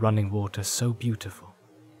a running water so beautiful,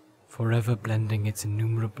 forever blending its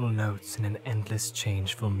innumerable notes in an endless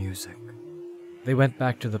changeful music. They went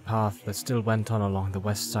back to the path that still went on along the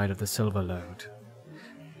west side of the Silver Lode,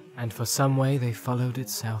 and for some way they followed it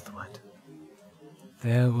southward.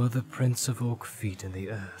 There were the prints of orc feet in the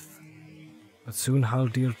earth, but soon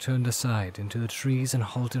Haldir turned aside into the trees and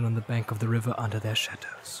halted on the bank of the river under their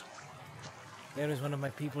shadows. there is one of my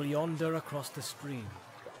people yonder across the stream,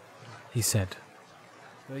 He said.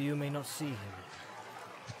 though you may not see him.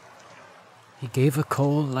 He gave a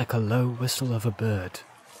call like a low whistle of a bird,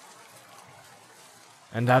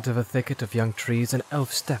 and out of a thicket of young trees an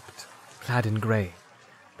elf stepped, clad in grey,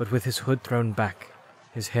 but with his hood thrown back.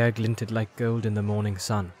 His hair glinted like gold in the morning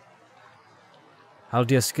sun.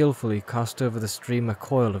 Haldir skillfully cast over the stream a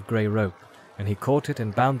coil of grey rope, and he caught it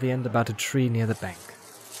and bound the end about a tree near the bank.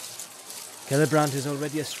 Celebrant is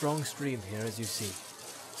already a strong stream here, as you see,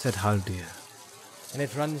 Said Haldir. and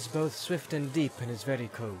it runs both swift and deep and is very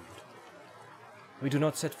cold. We do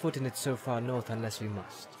not set foot in it so far north unless we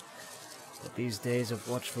must, but these days of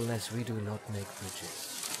watchfulness we do not make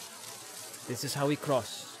bridges. This is how we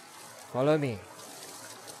cross. Follow me.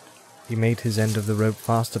 He made his end of the rope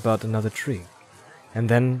fast about another tree, and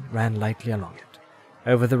then ran lightly along it,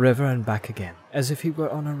 over the river and back again, as if he were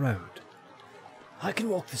on a road. I can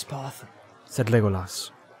walk this path, Said Legolas.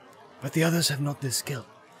 but the others have not this skill.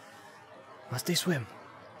 Must they swim?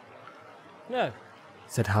 No,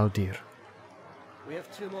 Said Haldir. we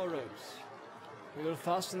have 2 more ropes. We will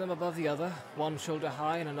fasten them above the other, one shoulder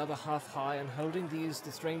high and another half high, and holding these,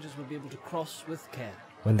 the strangers will be able to cross with care.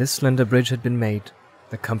 When this slender bridge had been made,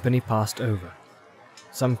 the company passed over,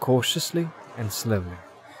 some cautiously and slowly,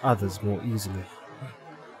 others more easily.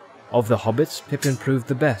 Of the hobbits, Pippin proved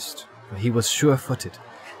the best, for he was sure-footed,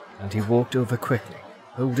 and he walked over quickly,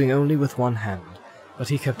 holding only with one hand, but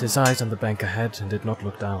he kept his eyes on the bank ahead and did not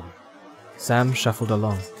look down. Sam shuffled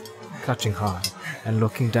along, clutching hard, and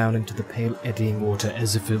looking down into the pale eddying water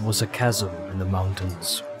as if it was a chasm in the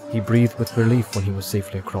mountains. He breathed with relief when he was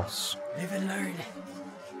safely across. Live and learn.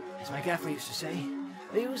 As my gaffer used to say,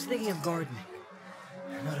 I was thinking of gardening.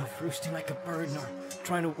 Not of roosting like a bird, nor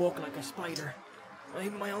trying to walk like a spider. Not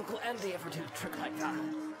even my Uncle Andy ever did a trick like that.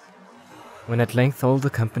 When at length all the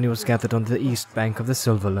company was gathered on the east bank of the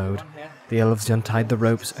Silverlode, the elves untied the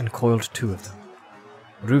ropes and coiled 2 of them.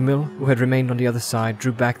 Rumil, who had remained on the other side,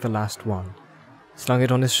 drew back the last one, slung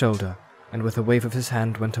it on his shoulder, and with a wave of his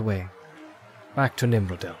hand went away, back to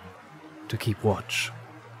Nimrodel, to keep watch.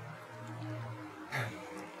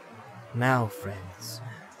 Now, friends,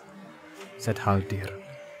 said Haldir,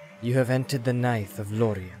 you have entered the ninth of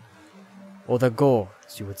Lorien, or the Gore,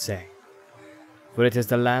 as you would say, for it is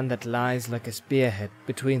the land that lies like a spearhead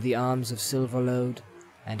between the arms of Silverlode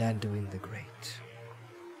and Anduin the Great.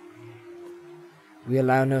 We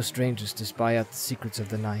allow no strangers to spy out the secrets of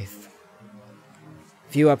the ninth.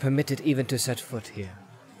 Few are permitted even to set foot here.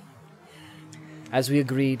 As we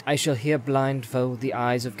agreed, I shall here blindfold the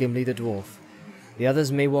eyes of Gimli the dwarf. The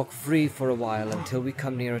others may walk free for a while until we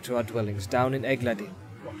come nearer to our dwellings down in Egladin,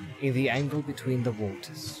 in the angle between the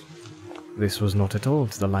waters. This was not at all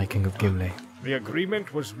to the liking of Gimli, The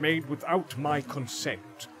agreement was made without my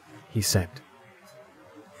consent. he said.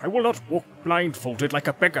 I will not walk blindfolded like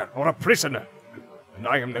a beggar or a prisoner, and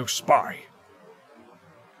I am no spy.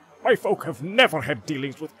 My folk have never had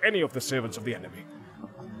dealings with any of the servants of the enemy.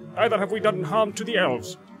 Neither have we done harm to the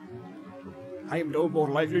elves. I am no more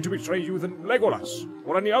likely to betray you than Legolas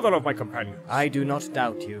or any other of my companions. I do not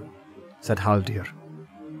doubt you, Said Haldir.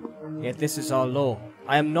 yet this is our law.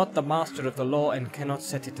 I am not the master of the law and cannot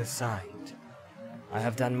set it aside. I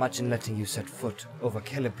have done much in letting you set foot over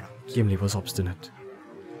Celebrant. Gimli was obstinate.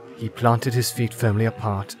 He planted his feet firmly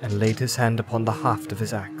apart and laid his hand upon the haft of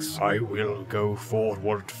his axe. I will go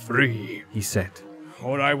forward free, He said.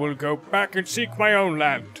 or I will go back and seek my own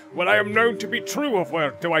land, where I am known to be true of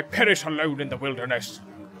word, though I perish alone in the wilderness.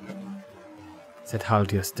 Said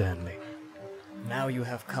Haldir sternly. Now you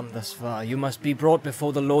have come thus far, you must be brought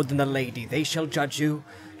before the Lord and the Lady. They shall judge you,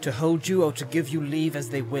 to hold you or to give you leave as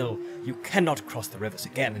they will. You cannot cross the rivers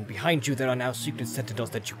again, and behind you there are now secret sentinels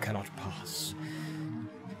that you cannot pass.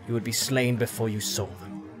 You would be slain before you saw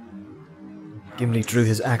them. Gimli drew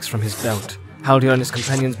his axe from his belt. Haldir and his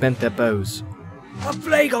companions bent their bows. A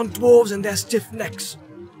plague on dwarves and their stiff necks!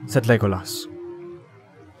 Said Legolas.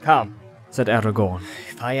 Come, Said Aragorn.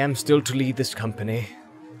 if I am still to lead this company,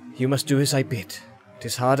 you must do as I bid.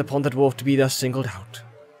 'Tis hard upon the dwarf to be thus singled out.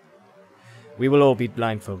 We will all be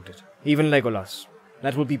blindfolded, even Legolas.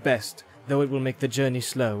 That will be best, though it will make the journey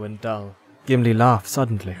slow and dull. Gimli laughed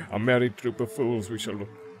suddenly. A merry troop of fools we shall look.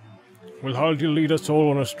 Will Haldir lead us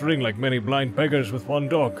all on a string like many blind beggars with one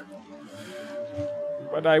dog?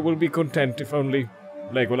 But I will be content if only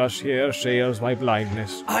Legolas here shares my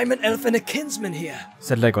blindness. I'm an elf and a kinsman here!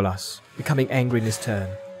 Said Legolas, becoming angry in his turn.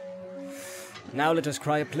 Now let us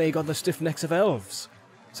cry a plague on the stiff necks of elves.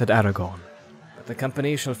 Said Aragorn. But the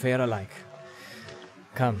company shall fare alike.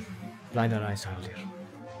 Come, blind our eyes, Haldir.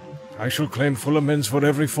 I shall claim full amends for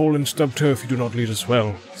every fall and stub toe if you do not lead us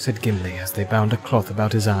well. Said Gimli as they bound a cloth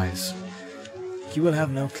about his eyes. You will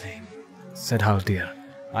have no claim. Said Haldir.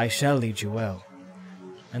 I shall lead you well,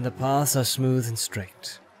 and the paths are smooth and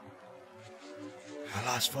straight.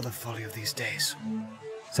 Alas for the folly of these days.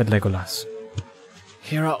 Said Legolas.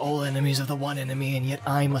 Here are all enemies of the one enemy, and yet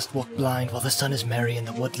I must walk blind while the sun is merry in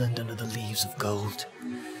the woodland under the leaves of gold.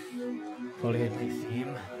 Folly in my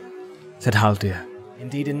theme. Said Haldir.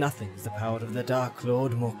 Indeed, in nothing is the power of the Dark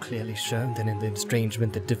Lord more clearly shown than in the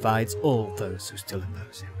estrangement that divides all those who still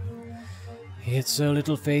oppose him. Yet so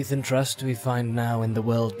little faith and trust we find now in the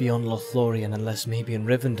world beyond Lothlorien, unless maybe in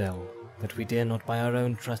Rivendell, that we dare not by our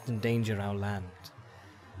own trust endanger our land.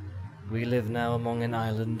 We live now among an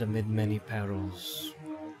island amid many perils.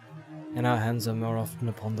 and our hands are more often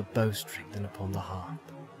upon the bowstring than upon the harp.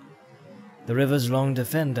 The rivers long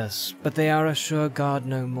defend us, but they are a sure guard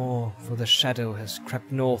no more, for the shadow has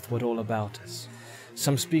crept northward all about us.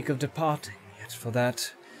 Some speak of departing, yet for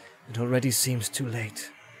that it already seems too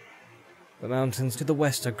late. The mountains to the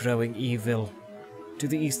west are growing evil. To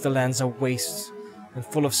the east the lands are waste and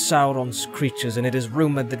full of Sauron's creatures, and it is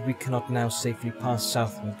rumoured that we cannot now safely pass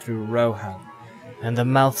southward through Rohan, and the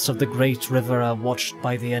mouths of the great river are watched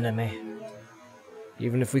by the enemy.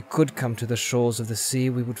 Even if we could come to the shores of the sea,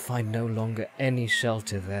 we would find no longer any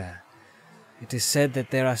shelter there. It is said that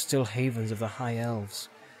there are still havens of the High Elves,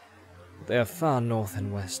 but they are far north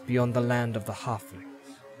and west, beyond the land of the Halflings.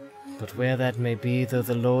 But where that may be, though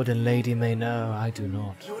the Lord and Lady may know, I do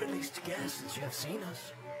not. You would at least guess, since you have seen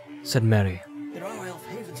us. Said Merry. There are elf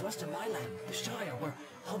havens west of my land, the Shire, where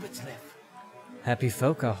hobbits live. Happy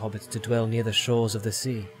folk are hobbits to dwell near the shores of the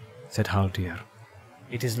sea, said Haldir.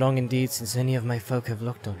 It is long indeed since any of my folk have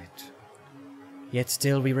looked on it. Yet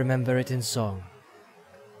still we remember it in song.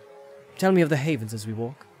 Tell me of the havens as we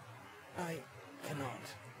walk. I cannot.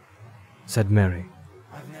 Said Merry.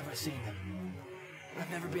 I've never seen them. I've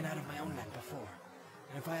never been out of my own land before.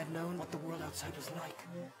 And if I had known what the world outside was like,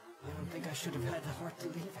 I don't think I should have had the heart to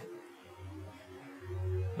leave it.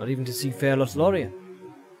 Not even to see fair Lothlorien,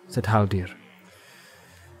 said Haldir.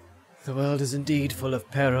 The world is indeed full of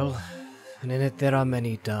peril, and in it there are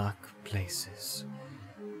many dark places.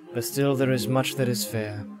 But still there is much that is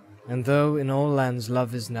fair, and though in all lands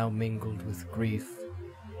love is now mingled with grief,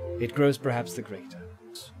 it grows perhaps the greater.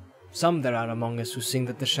 Some there are among us who sing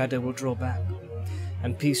that the shadow will draw back,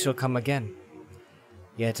 and peace shall come again.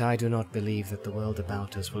 Yet I do not believe that the world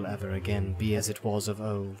about us will ever again be as it was of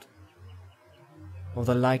old, or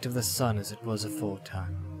the light of the sun as it was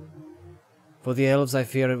aforetime. For the elves I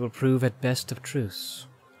fear it will prove at best of truce,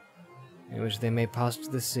 in which they may pass to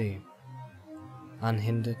the sea,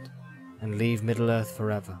 unhindered, and leave Middle-earth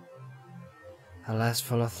forever. Alas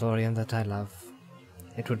for Lothlorien that I love.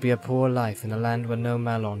 It would be a poor life in a land where no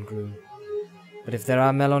melon grew. But if there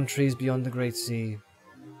are melon trees beyond the great sea,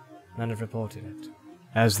 none have reported it.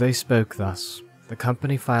 As they spoke thus, the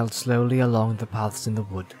company filed slowly along the paths in the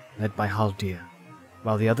wood, led by Haldir,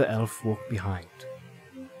 while the other elf walked behind.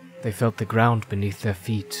 They felt the ground beneath their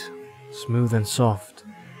feet, smooth and soft,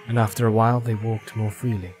 and after a while they walked more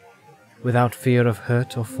freely, without fear of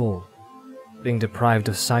hurt or fall. Being deprived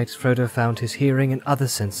of sight, Frodo found his hearing and other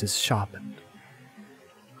senses sharpened.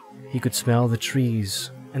 He could smell the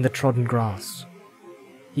trees and the trodden grass.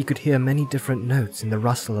 He could hear many different notes in the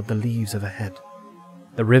rustle of the leaves overhead,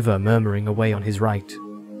 the river murmuring away on his right,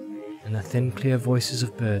 and the thin clear voices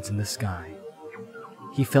of birds in the sky.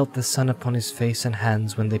 He felt the sun upon his face and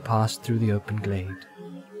hands when they passed through the open glade.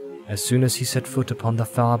 As soon as he set foot upon the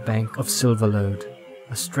far bank of Silverlode,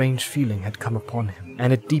 a strange feeling had come upon him,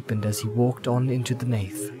 and it deepened as he walked on into the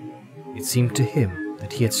Nath. It seemed to him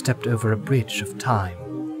that he had stepped over a bridge of time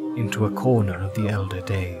into a corner of the elder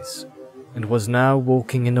days, and was now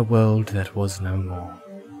walking in a world that was no more.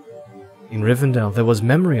 In Rivendell there was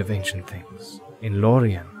memory of ancient things. In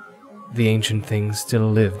Lorien, the ancient things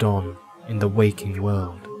still lived on in the waking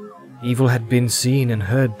world. Evil had been seen and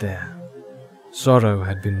heard there. Sorrow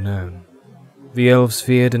had been known. The elves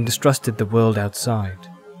feared and distrusted the world outside.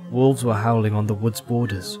 Wolves were howling on the wood's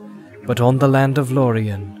borders, but on the land of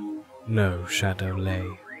Lorien, no shadow lay.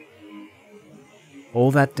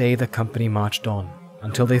 All that day the company marched on,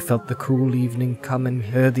 until they felt the cool evening come and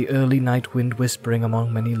heard the early night wind whispering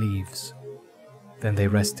among many leaves. Then they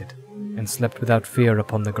rested, and slept without fear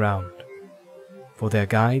upon the ground, for their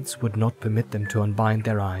guides would not permit them to unbind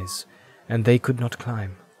their eyes, and they could not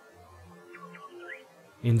climb.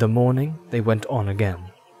 In the morning they went on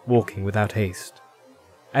again, walking without haste.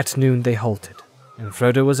 At noon they halted, and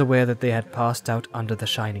Frodo was aware that they had passed out under the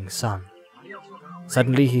shining sun.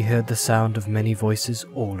 Suddenly he heard the sound of many voices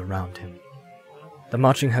all around him. The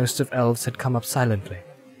marching host of elves had come up silently.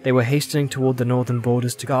 They were hastening toward the northern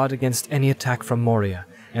borders to guard against any attack from Moria,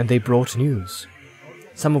 and they brought news,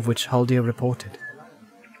 some of which Haldir reported.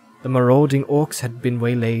 The marauding orcs had been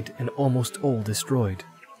waylaid and almost all destroyed.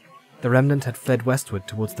 The remnant had fled westward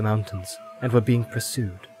towards the mountains, and were being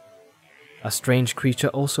pursued. A strange creature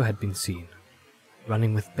also had been seen,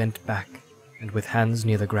 running with bent back, and with hands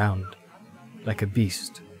near the ground, like a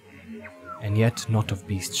beast, and yet not of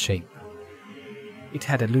beast shape. It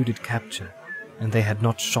had eluded capture, and they had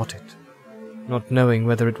not shot it, not knowing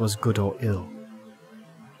whether it was good or ill,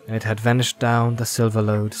 and it had vanished down the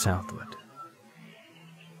Silverlode southward.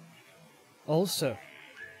 Also,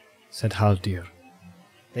 said Haldir,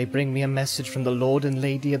 they bring me a message from the Lord and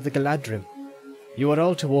Lady of the Galadrim. You are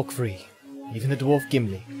all to walk free, even the dwarf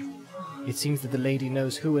Gimli. It seems that the lady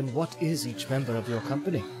knows who and what is each member of your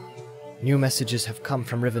company. New messages have come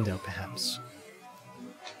from Rivendell, perhaps.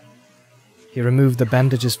 He removed the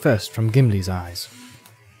bandages first from Gimli's eyes.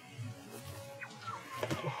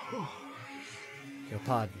 Your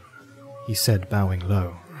pardon, he said, bowing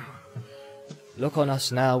low. Look on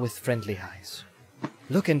us now with friendly eyes.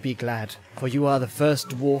 Look and be glad, for you are the first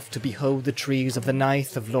dwarf to behold the trees of the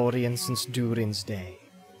ninth of Lorien since Durin's day.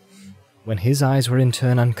 When his eyes were in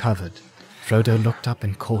turn uncovered, Frodo looked up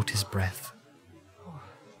and caught his breath.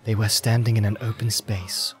 They were standing in an open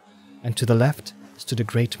space, and to the left stood a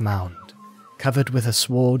great mound, covered with a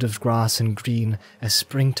sward of grass and green as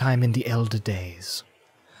springtime in the elder days.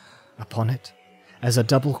 Upon it, as a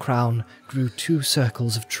double crown, grew 2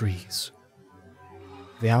 circles of trees.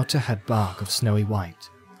 The outer had bark of snowy white,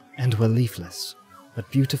 and were leafless,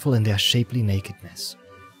 but beautiful in their shapely nakedness.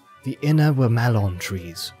 The inner were malon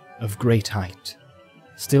trees, of great height,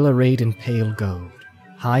 still arrayed in pale gold.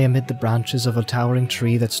 High amid the branches of a towering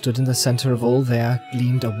tree that stood in the center of all there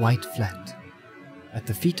gleamed a white flat. At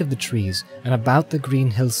the feet of the trees, and about the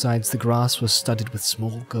green hillsides, the grass was studded with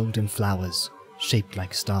small golden flowers, shaped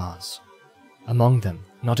like stars. Among them,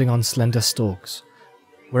 nodding on slender stalks,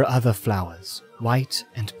 were other flowers, white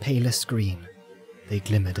and palest green. They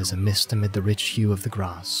glimmered as a mist amid the rich hue of the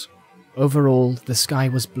grass. Over all, the sky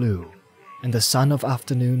was blue, and the sun of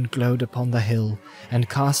afternoon glowed upon the hill and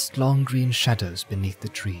cast long green shadows beneath the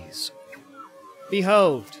trees.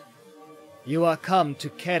 Behold, you are come to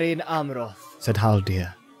Cerin Amroth, said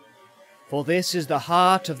Haldir. For this is the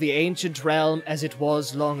heart of the ancient realm as it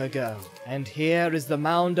was long ago, and here is the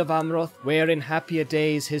mound of Amroth where in happier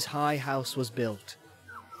days his high house was built.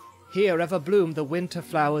 Here ever bloom the winter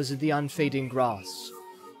flowers of the unfading grass,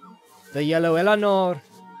 the yellow Elanor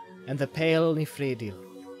and the pale Nifredil.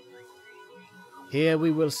 Here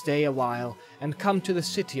we will stay a while and come to the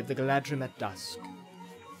city of the Galadrim at dusk.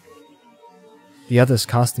 The others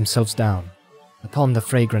cast themselves down upon the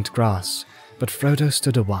fragrant grass, but Frodo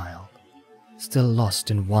stood a while, still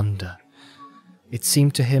lost in wonder. It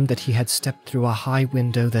seemed to him that he had stepped through a high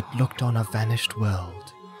window that looked on a vanished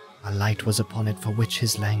world. A light was upon it for which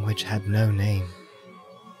his language had no name.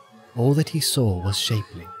 All that he saw was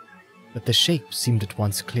shapely, but the shapes seemed at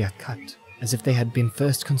once clear-cut, as if they had been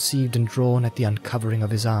first conceived and drawn at the uncovering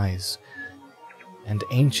of his eyes, and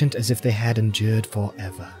ancient as if they had endured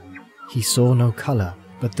forever. He saw no colour,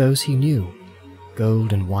 but those he knew,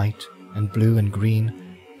 gold and white and blue and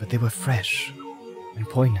green, but they were fresh and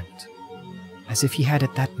poignant, as if he had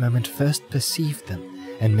at that moment first perceived them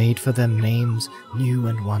and made for them names new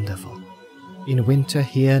and wonderful. In winter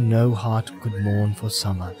here no heart could mourn for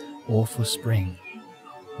summer or for spring.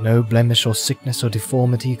 No blemish or sickness or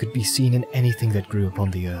deformity could be seen in anything that grew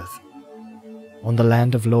upon the earth. On the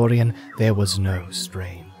land of Lorien there was no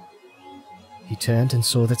strain. He turned and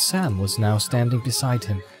saw that Sam was now standing beside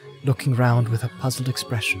him, looking round with a puzzled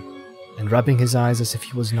expression, and rubbing his eyes as if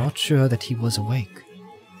he was not sure that he was awake.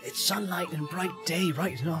 It's sunlight and bright day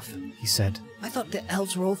right enough, he said. I thought the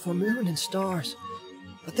elves were all for moon and stars,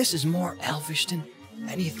 but this is more elvish than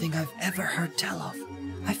anything I've ever heard tell of.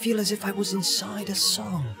 I feel as if I was inside a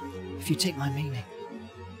song, if you take my meaning.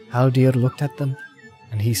 Haldir looked at them,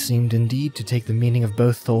 and he seemed indeed to take the meaning of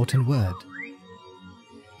both thought and word.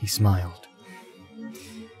 He smiled.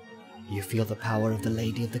 You feel the power of the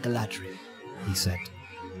Lady of the Galadrim, he said.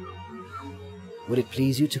 Would it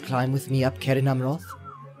please you to climb with me up Cerin Amroth?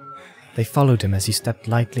 They followed him as he stepped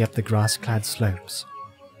lightly up the grass-clad slopes.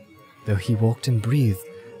 Though he walked and breathed,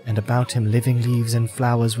 and about him living leaves and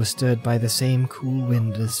flowers were stirred by the same cool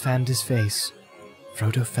wind as fanned his face,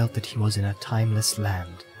 Frodo felt that he was in a timeless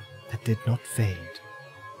land that did not fade,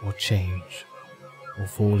 or change, or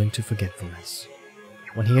fall into forgetfulness.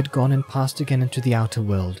 When he had gone and passed again into the outer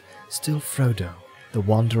world, still Frodo, the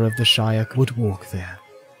wanderer of the Shire, would walk there,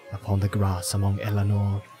 upon the grass among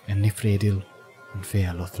Elanor and Nifredil and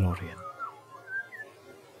fair Lothlorien.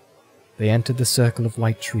 They entered the circle of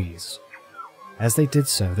white trees. As they did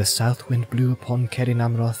so, the south wind blew upon Cerin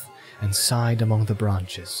Amroth and sighed among the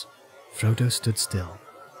branches. Frodo stood still,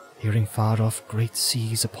 hearing far off great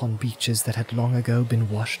seas upon beaches that had long ago been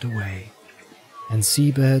washed away, and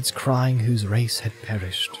sea-birds crying whose race had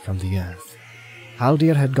perished from the earth.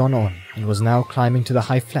 Haldir had gone on, and was now climbing to the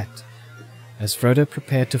high flat. As Frodo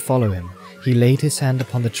prepared to follow him, he laid his hand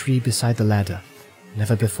upon the tree beside the ladder.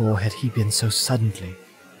 Never before had he been so suddenly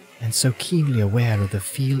and so keenly aware of the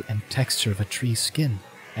feel and texture of a tree's skin,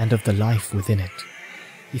 and of the life within it.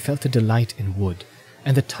 He felt a delight in wood,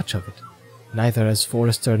 and the touch of it, neither as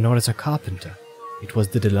forester nor as a carpenter. It was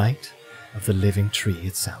the delight of the living tree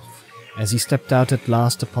itself. As he stepped out at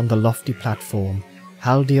last upon the lofty platform,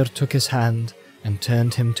 Haldir took his hand and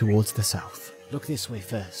turned him towards the south. "Look this way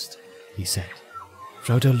first," he said.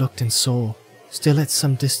 Frodo looked and saw, still at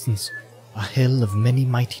some distance, a hill of many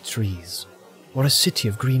mighty trees, or a city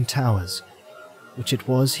of green towers. Which it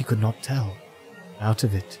was he could not tell. Out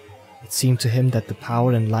of it seemed to him that the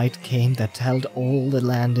power and light came that held all the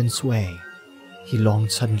land in sway. He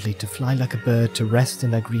longed suddenly to fly like a bird to rest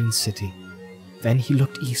in that green city. Then he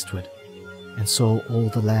looked eastward, and saw all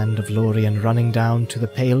the land of Lorien running down to the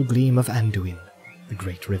pale gleam of Anduin, the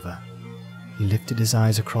great river. He lifted his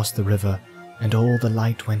eyes across the river, and all the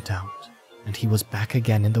light went out, and he was back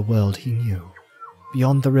again in the world he knew.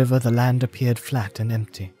 Beyond the river the land appeared flat and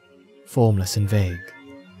empty, formless and vague,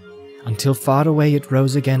 until far away it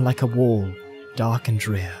rose again like a wall, dark and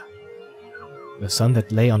drear. The sun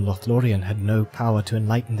that lay on Lothlorien had no power to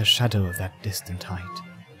enlighten the shadow of that distant height.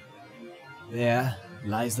 "There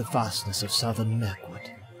lies the fastness of southern Mirkwood,"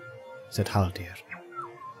 said Haldir.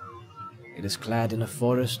 "It is clad in a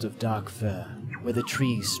forest of dark fir, where the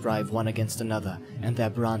trees strive one against another, and their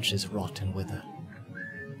branches rot and wither.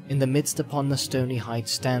 In the midst upon the stony height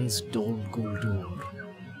stands Dol Guldur,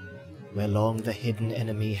 where long the hidden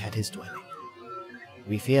enemy had his dwelling.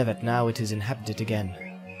 We fear that now it is inhabited again,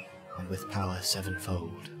 and with power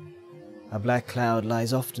sevenfold. A black cloud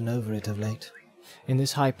lies often over it of late. In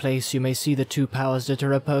this high place you may see the two powers that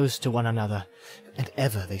are opposed to one another, and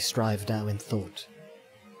ever they strive now in thought.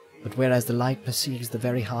 But whereas the light perceives the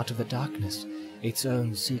very heart of the darkness, its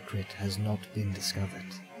own secret has not been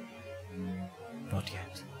discovered. Not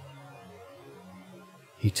yet."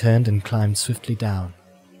 He turned and climbed swiftly down,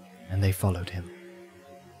 and they followed him.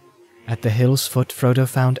 At the hill's foot Frodo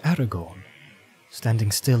found Aragorn,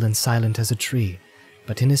 standing still and silent as a tree,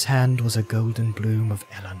 but in his hand was a golden bloom of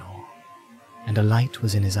Elanor, and a light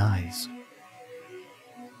was in his eyes.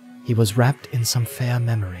 He was wrapped in some fair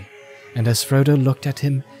memory, and as Frodo looked at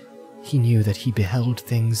him, he knew that he beheld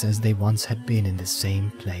things as they once had been in this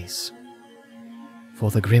same place.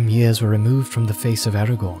 For the grim years were removed from the face of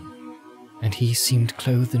Aragorn, and he seemed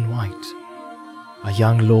clothed in white, a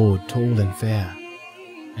young lord tall and fair,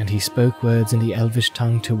 and he spoke words in the Elvish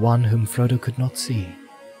tongue to one whom Frodo could not see.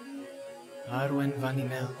 "Arwen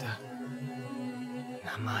Vanimelda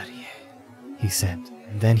Namarie," he said,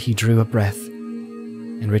 and then he drew a breath,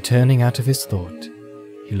 and returning out of his thought,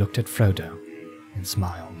 he looked at Frodo and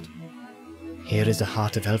smiled. "Here is the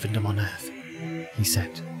heart of Elvendom on earth," he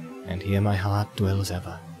said, "and here my heart dwells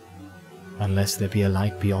ever, unless there be a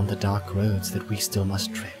light beyond the dark roads that we still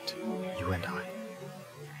must tread, you and I.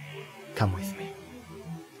 Come with me."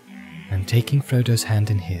 And taking Frodo's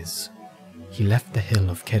hand in his, he left the hill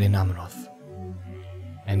of Cerin Amroth,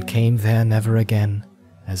 and came there never again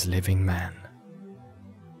as living man.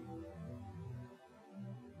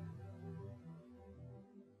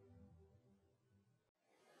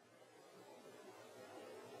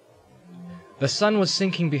 The sun was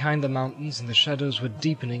sinking behind the mountains, and the shadows were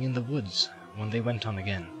deepening in the woods when they went on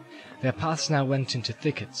again. Their paths now went into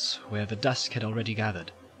thickets, where the dusk had already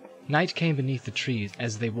gathered. Night came beneath the trees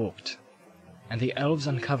as they walked, and the elves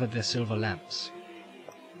uncovered their silver lamps.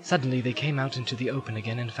 Suddenly they came out into the open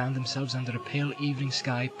again and found themselves under a pale evening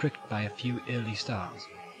sky pricked by a few early stars.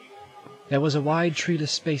 There was a wide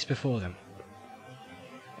treeless space before them,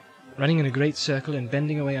 running in a great circle and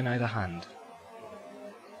bending away on either hand.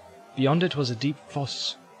 Beyond it was a deep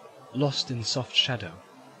fosse, lost in soft shadow,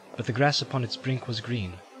 but the grass upon its brink was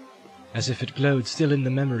green, as if it glowed still in the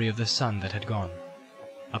memory of the sun that had gone.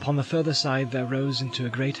 Upon the further side there rose into a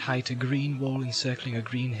great height a green wall encircling a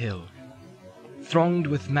green hill, thronged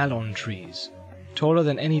with malon trees, taller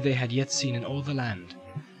than any they had yet seen in all the land.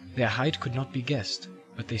 Their height could not be guessed,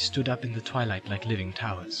 but they stood up in the twilight like living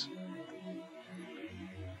towers.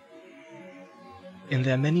 In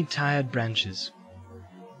their many tired branches,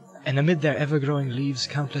 and amid their ever-growing leaves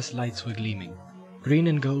countless lights were gleaming, green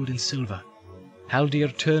and gold and silver.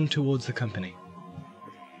 Haldir turned towards the company.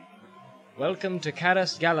 "Welcome to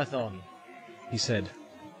Caras Galathon," he said.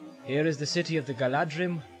 "Here is the city of the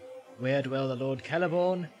Galadrim, where dwell the Lord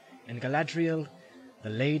Celeborn, and Galadriel, the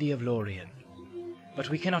Lady of Lorien. But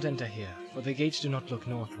we cannot enter here, for the gates do not look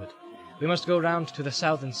northward. We must go round to the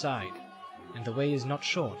southern side, and the way is not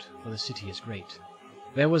short, for the city is great."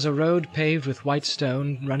 There was a road paved with white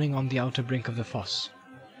stone running on the outer brink of the fosse.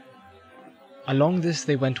 Along this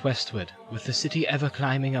they went westward, with the city ever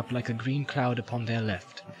climbing up like a green cloud upon their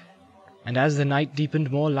left. And as the night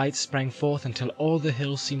deepened, more lights sprang forth until all the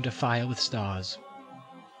hills seemed afire with stars.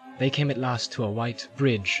 They came at last to a white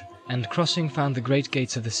bridge, and crossing found the great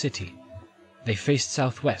gates of the city. They faced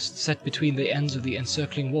southwest, set between the ends of the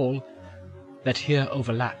encircling wall that here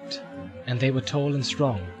overlapped, and they were tall and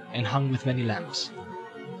strong, and hung with many lamps.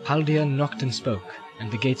 Haldir knocked and spoke,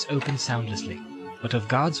 and the gates opened soundlessly, but of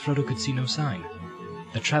guards Frodo could see no sign.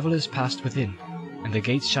 The travellers passed within, and the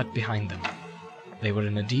gates shut behind them. They were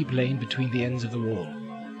in a deep lane between the ends of the wall,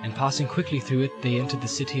 and passing quickly through it they entered the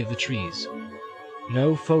City of the Trees.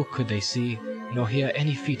 No folk could they see, nor hear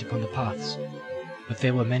any feet upon the paths, but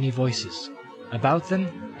there were many voices, about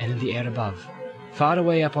them and in the air above. Far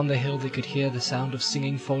away up on the hill they could hear the sound of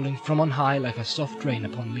singing falling from on high like a soft rain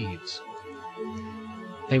upon leaves.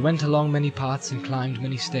 They went along many paths and climbed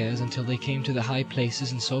many stairs until they came to the high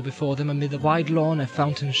places and saw before them amid the wide lawn a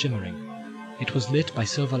fountain shimmering. It was lit by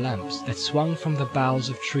silver lamps that swung from the boughs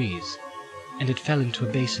of trees, and it fell into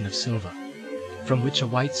a basin of silver, from which a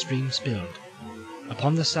white stream spilled.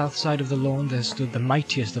 Upon the south side of the lawn there stood the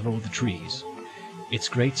mightiest of all the trees. Its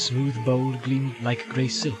great smooth bole gleamed like grey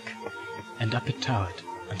silk, and up it towered,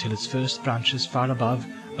 until its first branches far above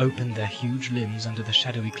opened their huge limbs under the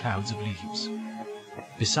shadowy clouds of leaves.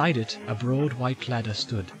 Beside it a broad white ladder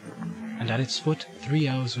stood, and at its foot 3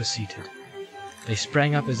 elves were seated. They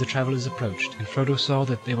sprang up as the travellers approached, and Frodo saw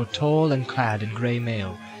that they were tall and clad in grey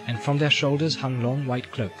mail, and from their shoulders hung long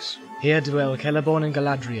white cloaks. "Here dwell Celeborn and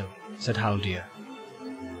Galadriel," said Haldir.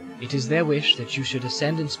 "It is their wish that you should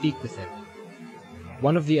ascend and speak with them."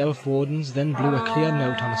 One of the elf wardens then blew a clear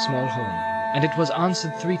note on a small horn, and it was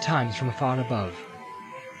answered 3 times from far above.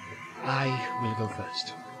 "I will go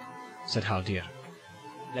first," said Haldir.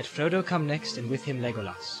 "Let Frodo come next, and with him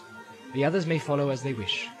Legolas. The others may follow as they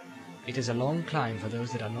wish. It is a long climb for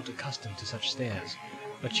those that are not accustomed to such stairs,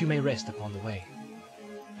 but you may rest upon the way."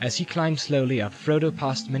 As he climbed slowly up, Frodo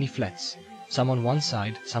passed many flets, some on one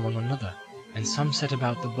side, some on another, and some set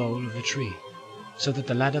about the bole of the tree, so that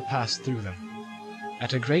the ladder passed through them.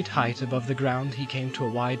 At a great height above the ground he came to a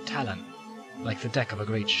wide talon, like the deck of a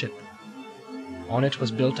great ship. On it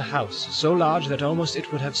was built a house, so large that almost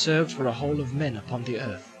it would have served for a whole of men upon the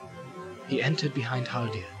earth. He entered behind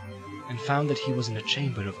Haldir, and found that he was in a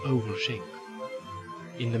chamber of oval shape,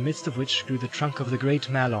 in the midst of which grew the trunk of the great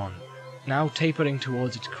Malon, now tapering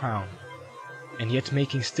towards its crown, and yet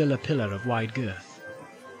making still a pillar of wide girth.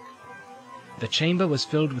 The chamber was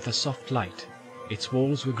filled with a soft light. Its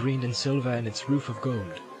walls were green and silver, and its roof of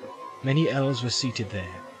gold. Many elves were seated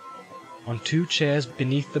there. On 2 chairs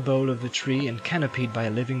beneath the bole of the tree, and canopied by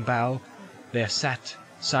a living bough, there sat,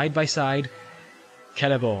 side by side,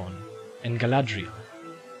 Celeborn and Galadriel.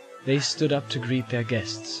 They stood up to greet their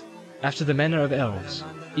guests, after the manner of elves,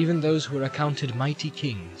 even those who were accounted mighty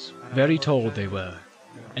kings. Very tall they were,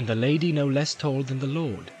 and the lady no less tall than the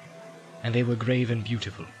lord, and they were grave and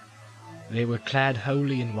beautiful. They were clad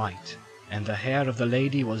wholly in white, and the hair of the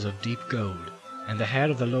lady was of deep gold, and the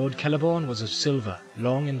hair of the lord Celeborn was of silver,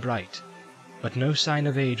 long and bright, but no sign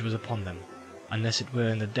of age was upon them, unless it were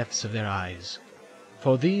in the depths of their eyes.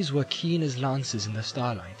 For these were keen as lances in the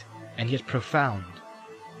starlight, and yet profound,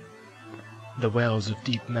 the wells of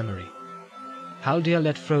deep memory. Haldir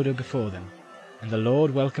led Frodo before them, and the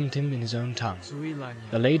Lord welcomed him in his own tongue.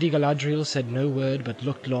 The Lady Galadriel said no word, but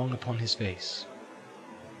looked long upon his face.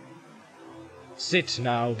 "Sit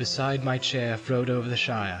now beside my chair, Frodo of the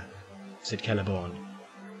Shire," said Celeborn.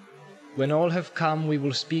 "When all have come, we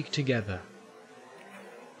will speak together."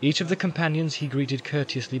 Each of the companions he greeted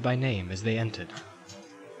courteously by name as they entered.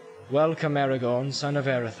 "Welcome, Aragorn, son of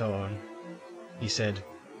Arathorn," he said.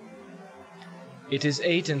 "It is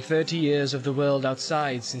 38 years of the world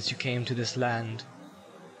outside since you came to this land,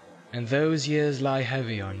 and those years lie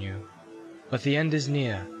heavy on you, but the end is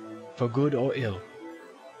near, for good or ill.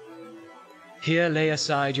 Here lay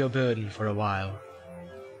aside your burden for a while.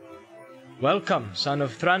 Welcome, son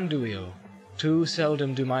of Thranduil. Too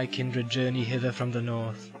seldom do my kindred journey hither from the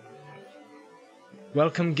north.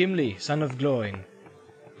 Welcome, Gimli, son of Gloin.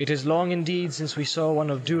 It is long indeed since we saw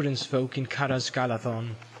one of Durin's folk in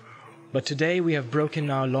Caras-Galathon, but today we have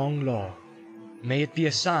broken our long law. May it be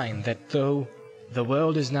a sign that though the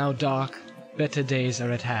world is now dark, better days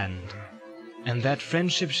are at hand, and that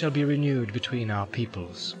friendship shall be renewed between our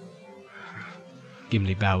peoples."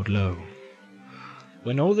 Gimli bowed low.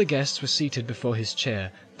 When all the guests were seated before his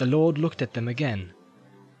chair, the Lord looked at them again.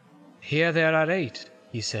 "Here there are 8,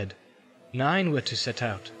 he said. 9 were to set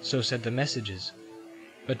out, so said the messages.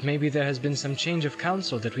 But maybe there has been some change of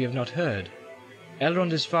counsel that we have not heard.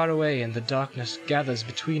 Elrond is far away, and the darkness gathers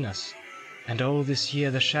between us, and all this year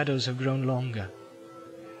the shadows have grown longer."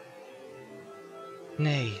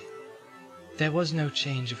 "Nay, there was no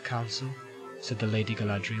change of counsel," said the Lady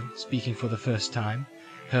Galadriel, speaking for the first time.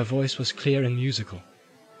 Her voice was clear and musical,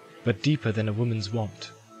 but deeper than a woman's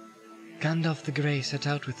wont. "Gandalf the Grey set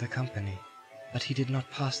out with the company, but he did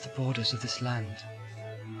not pass the borders of this land.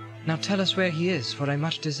 Now tell us where he is, for I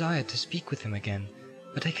much desired to speak with him again,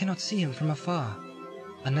 but I cannot see him from afar,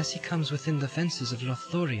 unless he comes within the fences of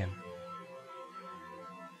Lothlorien.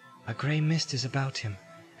 A grey mist is about him,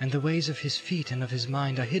 and the ways of his feet and of his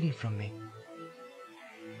mind are hidden from me.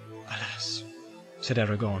 Alas, said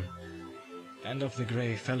Aragorn, Gandalf the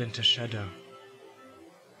Grey fell into shadow.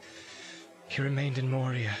 He remained in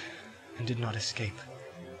Moria and did not escape.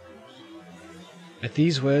 At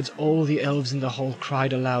these words all the elves in the hall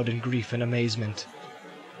cried aloud in grief and amazement.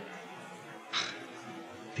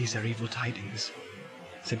 These are evil tidings,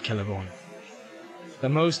 said Celeborn. The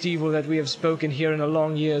most evil that we have spoken here in a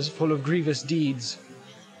long years, full of grievous deeds.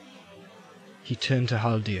 He turned to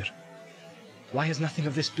Haldir. Why has nothing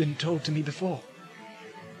of this been told to me before?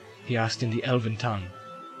 He asked in the elven tongue.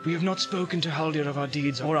 We have not spoken to Haldir of our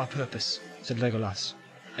deeds or our purpose, said Legolas.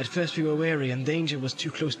 At first we were wary, and danger was too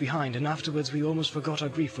close behind, and afterwards we almost forgot our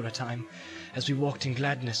grief for a time, as we walked in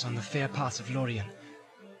gladness on the fair paths of Lorien.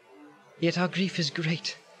 Yet our grief is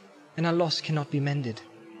great, and our loss cannot be mended,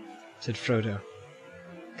 said Frodo.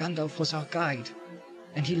 Gandalf was our guide,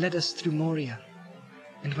 and he led us through Moria,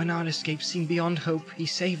 and when our escape seemed beyond hope, he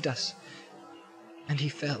saved us, and he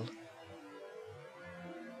fell.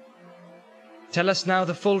 Tell us now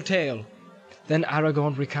the full tale. Then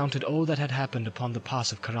Aragorn recounted all that had happened upon the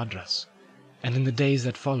pass of Caradhras, and in the days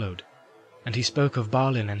that followed, and he spoke of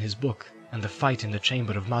Balin and his book, and the fight in the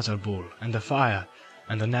chamber of Mazarbul, and the fire,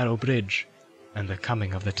 and the narrow bridge, and the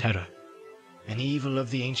coming of the Terror. An evil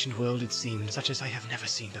of the ancient world it seemed, such as I have never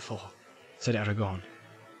seen before, said Aragorn.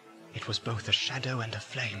 It was both a shadow and a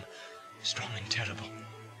flame, strong and terrible.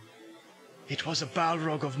 It was a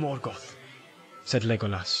Balrog of Morgoth, said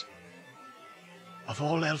Legolas. Of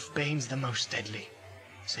all elf banes the most deadly,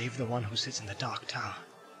 save the one who sits in the Dark Tower.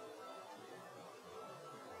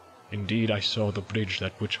 Indeed I saw the bridge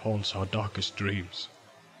that which haunts our darkest dreams.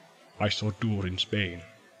 I saw Durin's bane,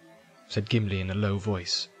 said Gimli in a low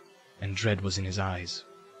voice, and dread was in his eyes.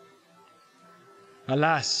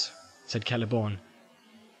 Alas, said Celeborn,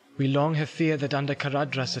 we long have feared that under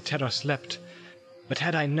Caradhras a terror slept, but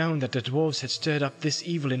had I known that the dwarves had stirred up this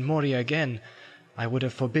evil in Moria again, I would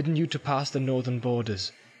have forbidden you to pass the northern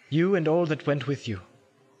borders, you and all that went with you.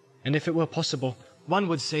 And if it were possible, one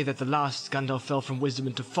would say that the last Gandalf fell from wisdom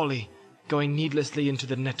into folly, going needlessly into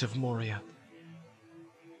the net of Moria.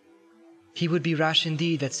 He would be rash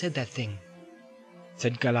indeed that said that thing,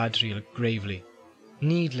 said Galadriel gravely.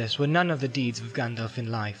 Needless were none of the deeds of Gandalf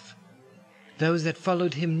in life. Those that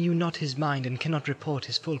followed him knew not his mind and cannot report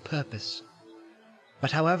his full purpose.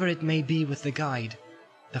 But however it may be with the guide,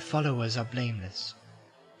 the followers are blameless.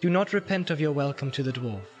 Do not repent of your welcome to the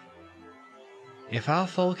dwarf. If our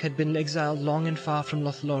folk had been exiled long and far from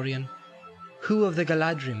Lothlorien, who of the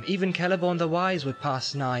Galadrim, even Celeborn the Wise, would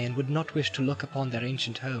pass nigh and would not wish to look upon their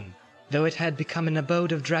ancient home, though it had become an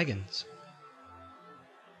abode of dragons?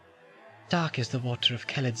 Dark is the water of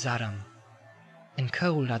Keled Zaram, and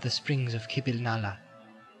cold are the springs of Kibil Nala,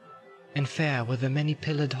 and fair were the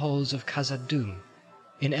many-pillared halls of Khazad Dûm,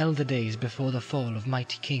 in elder days before the fall of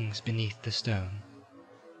mighty kings beneath the stone.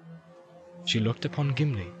 She looked upon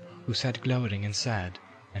Gimli, who sat glowering and sad,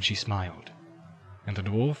 and she smiled. And the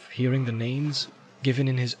dwarf, hearing the names given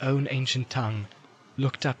in his own ancient tongue,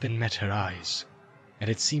 looked up and met her eyes, and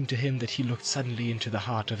it seemed to him that he looked suddenly into the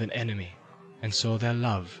heart of an enemy, and saw their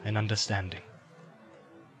love and understanding.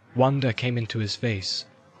 Wonder came into his face,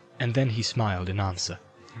 and then he smiled in answer.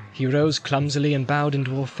 He rose clumsily and bowed in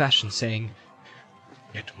dwarf fashion, saying,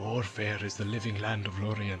 Yet more fair is the living land of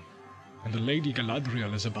Lorien, and the Lady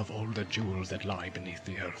Galadriel is above all the jewels that lie beneath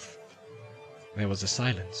the earth. There was a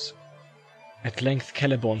silence. At length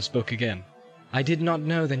Celeborn spoke again. I did not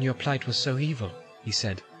know then your plight was so evil, he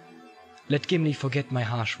said. Let Gimli forget my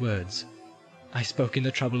harsh words. I spoke in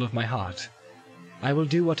the trouble of my heart. I will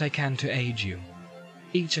do what I can to aid you,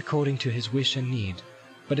 each according to his wish and need,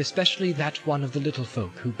 but especially that one of the little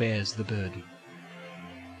folk who bears the burden.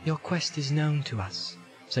 Your quest is known to us,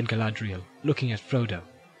 said Galadriel, looking at Frodo,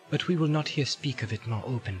 but we will not here speak of it more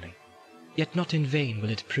openly. Yet not in vain will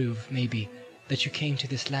it prove, maybe, that you came to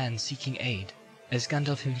this land seeking aid, as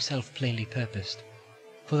Gandalf himself plainly purposed.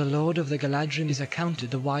 For the Lord of the Galadrim is accounted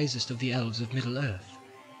the wisest of the elves of Middle-earth,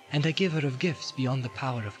 and a giver of gifts beyond the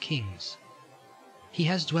power of kings. He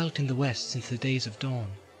has dwelt in the west since the days of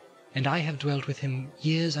dawn, and I have dwelt with him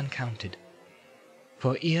years uncounted.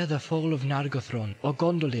 For ere the fall of Nargothrond or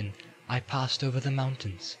Gondolin, I passed over the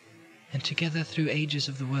mountains, and together through ages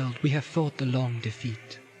of the world we have fought the long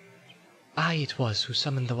defeat. I it was who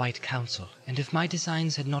summoned the White Council, and if my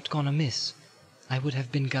designs had not gone amiss, I would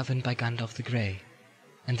have been governed by Gandalf the Grey,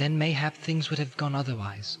 and then mayhap things would have gone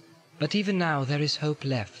otherwise. But even now there is hope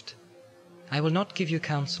left. I will not give you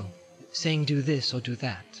counsel, saying do this or do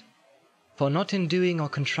that. For not in doing or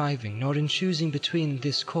contriving, nor in choosing between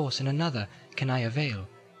this course and another, can I avail,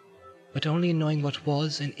 but only in knowing what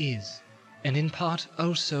was and is, and in part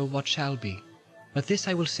also what shall be. But this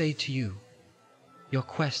I will say to you, your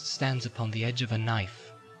quest stands upon the edge of a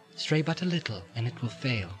knife. Stray but a little, and it will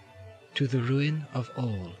fail, to the ruin of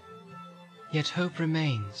all. Yet hope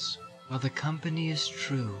remains, while the company is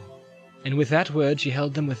true. And with that word she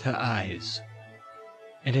held them with her eyes,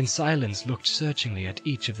 and in silence looked searchingly at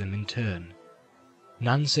each of them in turn.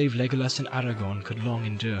 None save Legolas and Aragorn could long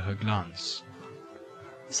endure her glance.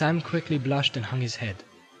 Sam quickly blushed and hung his head.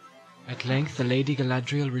 At length the Lady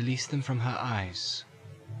Galadriel released them from her eyes,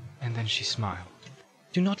 and then she smiled.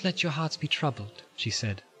 "Do not let your hearts be troubled," she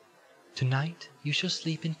said. "Tonight you shall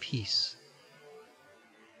sleep in peace."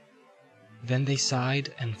 Then they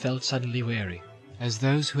sighed and felt suddenly weary, as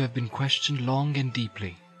those who have been questioned long and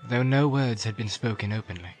deeply, though no words had been spoken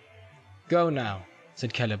openly. "Go now,"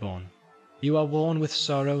 said Celeborn. "You are worn with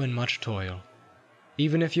sorrow and much toil.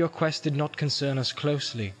 Even if your quest did not concern us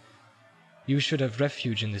closely, you should have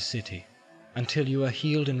refuge in this city, until you are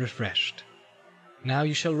healed and refreshed. Now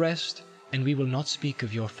you shall rest, and we will not speak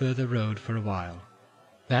of your further road for a while."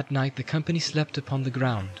 That night the company slept upon the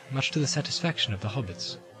ground, much to the satisfaction of the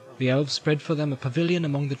hobbits. The elves spread for them a pavilion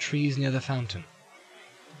among the trees near the fountain,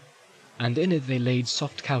 and in it they laid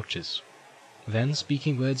soft couches. Then,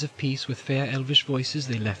 speaking words of peace with fair elvish voices,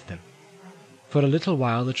 they left them. For a little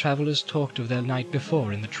while the travellers talked of their night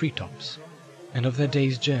before in the tree-tops, and of their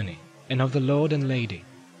day's journey, and of the lord and lady,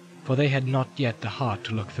 for they had not yet the heart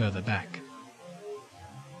to look further back.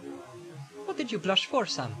 "What did you blush for,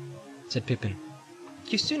 Sam?" said Pippin.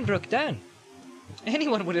 "You soon broke down.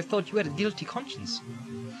 Anyone would have thought you had a guilty conscience.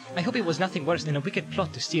 I hope it was nothing worse than a wicked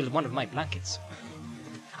plot to steal one of my blankets."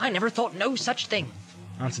 "I never thought no such thing,"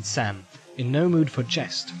 answered Sam, in no mood for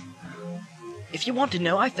jest. "If you want to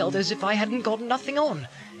know, I felt as if I hadn't got nothing on,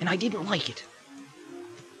 and I didn't like it.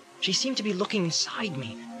 She seemed to be looking inside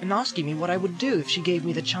me and asking me what I would do if she gave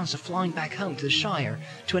me the chance of flying back home to the Shire,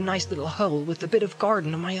 to a nice little hole with a bit of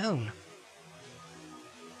garden of my own."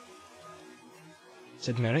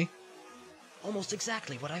 Said Merry. "Almost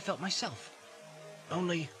exactly what I felt myself.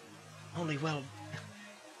 Only, well,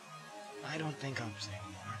 I don't think I'm saying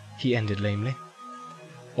more," he ended lamely.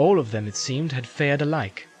 All of them, it seemed, had fared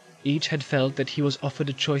alike. Each had felt that he was offered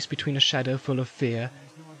a choice between a shadow full of fear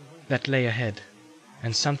that lay ahead,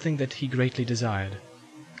 and something that he greatly desired.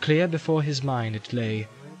 Clear before his mind it lay,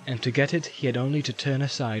 and to get it he had only to turn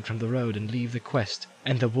aside from the road and leave the quest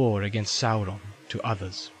and the war against Sauron to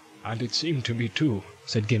others. "And it seemed to me, too,"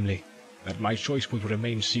 said Gimli, "that my choice would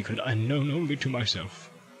remain secret and known only to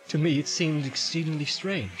myself." "To me it seemed exceedingly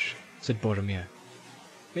strange," said Boromir.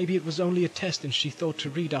 "Maybe it was only a test and she thought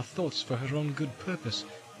to read our thoughts for her own good purpose,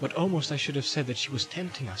 but almost I should have said that she was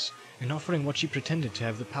tempting us and offering what she pretended to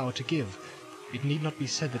have the power to give. It need not be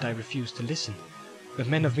said that I refused to listen. The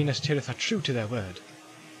men of Minas Tirith are true to their word."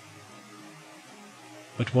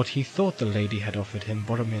 But what he thought the lady had offered him,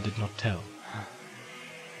 Boromir did not tell.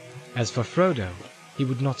 As for Frodo, he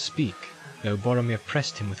would not speak, though Boromir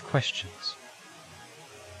pressed him with questions.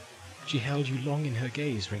 "She held you long in her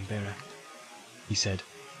gaze, Ringbearer," he said.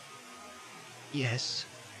 "Yes,"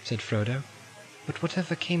 said Frodo, "but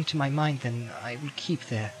whatever came to my mind then I will keep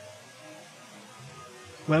there."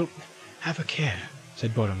 "Well, have a care,"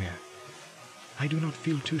 said Boromir. "I do not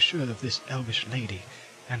feel too sure of this elvish lady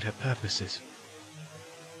and her purposes."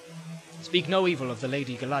 "Speak no evil of the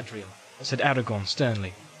Lady Galadriel," said Aragorn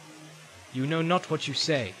sternly. "You know not what you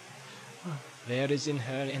say. There is in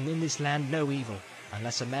her and in this land no evil,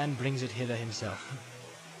 unless a man brings it hither himself.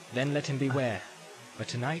 Then let him beware. But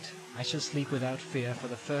tonight I shall sleep without fear for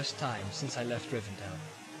the first time since I left Rivendell.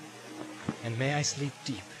 And may I sleep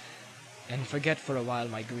deep, and forget for a while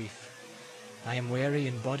my grief. I am weary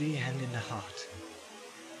in body and in the heart."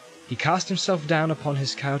 He cast himself down upon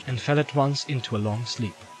his couch and fell at once into a long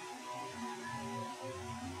sleep.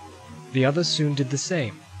 The others soon did the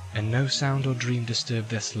same, and no sound or dream disturbed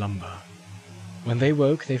their slumber. When they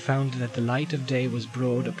woke they found that the light of day was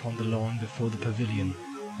broad upon the lawn before the pavilion,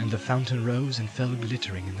 and the fountain rose and fell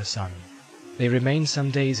glittering in the sun. They remained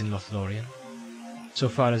some days in Lothlorien, so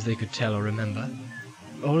far as they could tell or remember.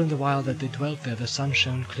 All in the while that they dwelt there the sun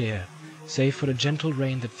shone clear, save for a gentle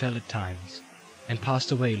rain that fell at times, and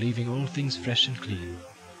passed away, leaving all things fresh and clean.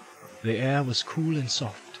 The air was cool and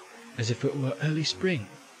soft, as if it were early spring,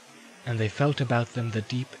 and they felt about them the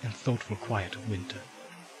deep and thoughtful quiet of winter.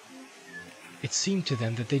 It seemed to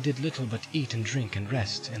them that they did little but eat and drink and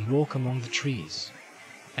rest and walk among the trees,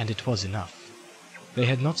 and it was enough. They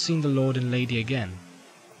had not seen the lord and lady again,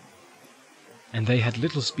 and they had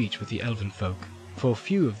little speech with the elven folk, for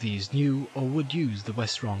few of these knew or would use the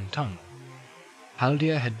Westrong tongue.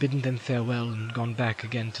 Haldir had bidden them farewell and gone back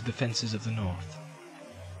again to the fences of the north,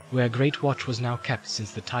 where great watch was now kept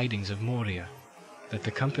since the tidings of Moria that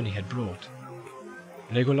the company had brought.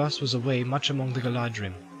 Legolas was away much among the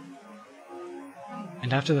Galadrim,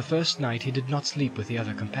 and after the first night he did not sleep with the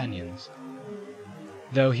other companions,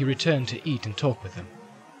 though he returned to eat and talk with them.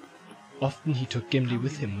 Often he took Gimli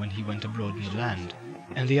with him when he went abroad in the land,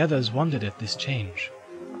 and the others wondered at this change.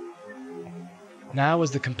 Now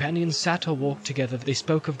as the companions sat or walked together they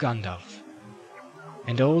spoke of Gandalf,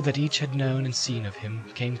 and all that each had known and seen of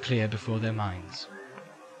him came clear before their minds.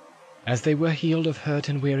 As they were healed of hurt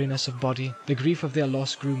and weariness of body, the grief of their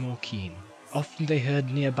loss grew more keen. Often they heard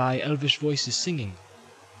nearby elvish voices singing,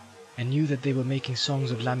 and knew that they were making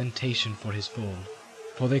songs of lamentation for his fall,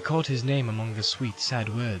 for they caught his name among the sweet, sad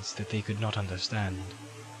words that they could not understand.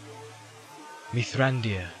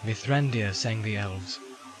 Mithrandir, Mithrandir, sang the elves,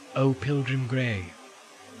 O Pilgrim Grey,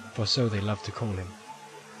 for so they loved to call him.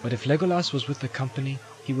 But if Legolas was with the company,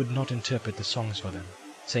 he would not interpret the songs for them,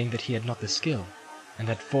 saying that he had not the skill, and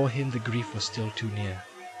that for him the grief was still too near,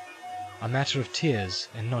 a matter of tears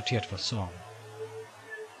and not yet for song.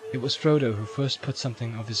 It was Frodo who first put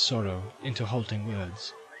something of his sorrow into halting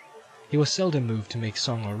words. He was seldom moved to make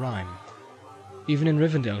song or rhyme. Even in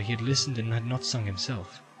Rivendell he had listened and had not sung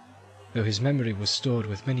himself, though his memory was stored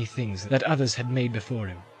with many things that others had made before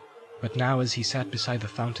him. But now as he sat beside the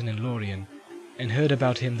fountain in Lorien, and heard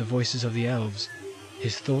about him the voices of the elves,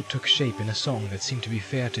 his thought took shape in a song that seemed to be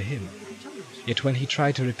fair to him. Yet when he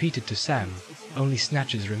tried to repeat it to Sam, only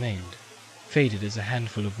snatches remained, faded as a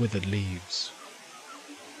handful of withered leaves.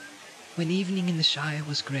 When evening in the Shire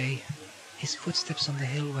was grey, his footsteps on the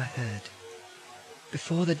hill were heard.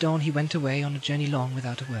 Before the dawn he went away on a journey long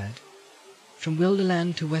without a word. From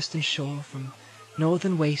Wilderland to western shore, from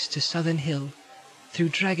northern waste to southern hill, through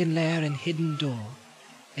dragon lair and hidden door,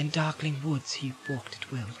 and darkling woods he walked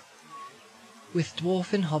at will. With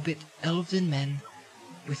dwarf and hobbit, elves and men,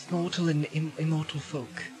 with mortal and immortal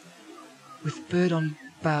folk, with bird on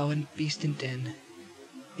bough and beast in den,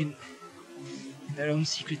 in their own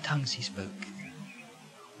secret tongues he spoke.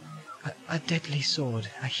 A deadly sword,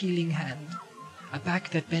 a healing hand, a back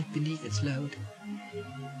that bent beneath its load,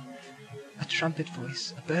 a trumpet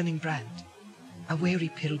voice, a burning brand, a weary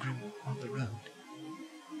pilgrim on the road.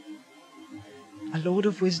 A lord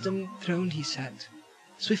of wisdom throned he sat,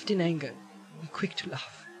 swift in anger and quick to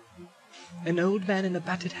laugh, an old man in a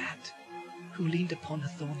battered hat, who leaned upon a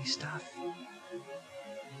thorny staff.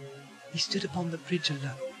 He stood upon the bridge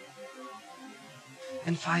alone,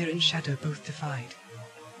 and fire and shadow both defied.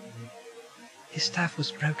 His staff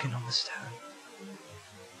was broken on the stone.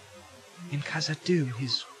 In Khazad-dûm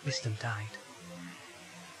his wisdom died.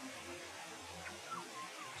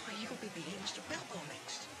 You'll be beating Mr. Bilbo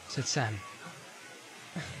next, said Sam.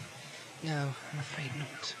 No, I'm afraid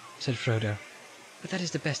not, said Frodo. but that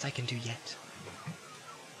is the best I can do yet.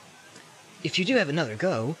 If you do have another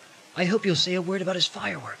go, I hope you'll say a word about his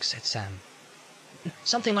fireworks, said Sam.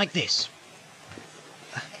 Something like this.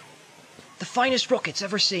 The finest rockets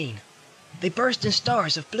ever seen. They burst in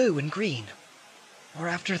stars of blue and green. Or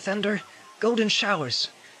after thunder, golden showers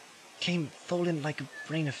came falling like a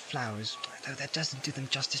rain of flowers, though that doesn't do them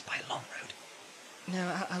justice by a long road.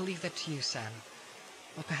 No, I'll leave that to you, Sam.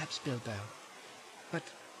 Or perhaps Bilbo. But,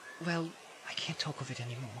 well, I can't talk of it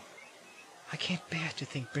anymore. I can't bear to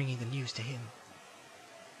think bringing the news to him.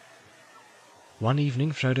 One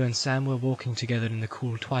evening Frodo and Sam were walking together in the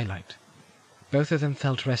cool twilight. Both of them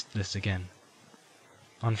felt restless again.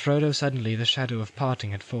 On Frodo suddenly the shadow of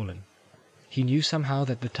parting had fallen. He knew somehow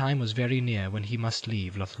that the time was very near when he must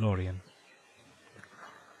leave Lothlorien.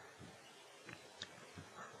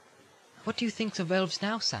 What do you think of elves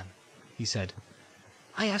now, Sam? He said.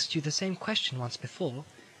 I asked you the same question once before.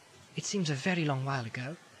 It seems a very long while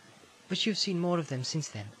ago, but you've seen more of them since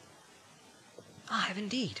then. I have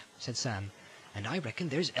indeed, said Sam, and I reckon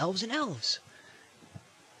there's elves and elves.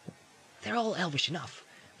 They're all elvish enough,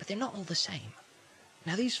 but they're not all the same.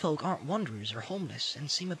 Now these folk aren't wanderers or homeless,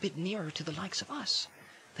 and seem a bit nearer to the likes of us.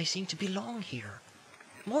 They seem to belong here,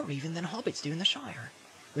 more even than hobbits do in the Shire.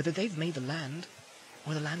 Whether they've made the land,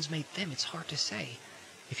 or the land's made them, it's hard to say,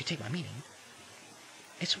 if you take my meaning.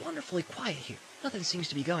 It's wonderfully quiet here. Nothing seems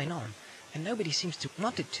to be going on, and nobody seems to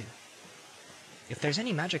want it to. If there's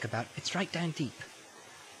any magic about, it's right down deep.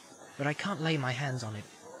 But I can't lay my hands on it,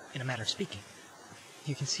 in a matter of speaking.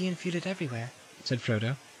 You can see and feel it everywhere, said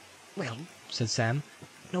Frodo. Well, said Sam.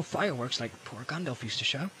 No fireworks like poor Gandalf used to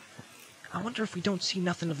show. I wonder if we don't see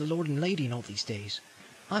nothing of the Lord and Lady in all these days.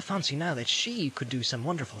 I fancy now that she could do some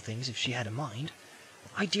wonderful things if she had a mind.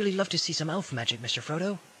 I'd dearly love to see some elf magic, Mr.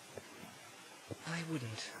 Frodo. I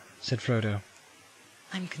wouldn't, said Frodo.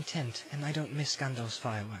 I'm content, and I don't miss Gandalf's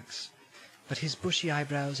fireworks. But his bushy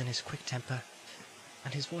eyebrows and his quick temper,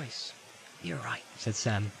 and his voice. You're right, said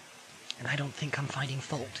Sam. And I don't think I'm finding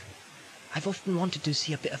fault. I've often wanted to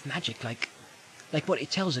see a bit of magic like what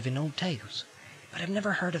it tells of in old tales, but I've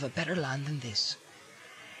never heard of a better land than this.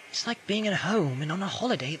 It's like being at home and on a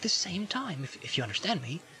holiday at the same time, if you understand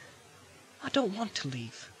me. I don't want to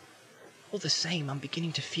leave. All the same, I'm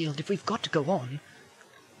beginning to feel that if we've got to go on,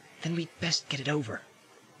 then we'd best get it over.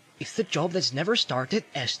 It's the job that's never started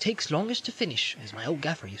as takes longest to finish, as my old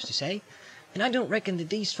gaffer used to say, and I don't reckon that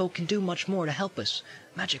these folk can do much more to help us,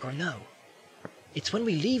 magic or no. It's when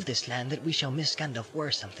we leave this land that we shall miss Gandalf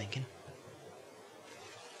worse, I'm thinking.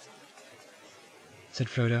 Said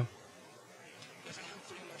Frodo.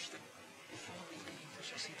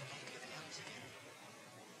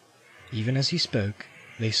 Even as he spoke,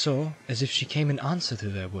 they saw, as if she came in answer to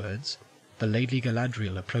their words, the Lady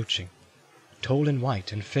Galadriel approaching. Tall and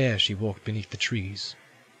white and fair she walked beneath the trees.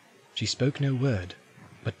 She spoke no word,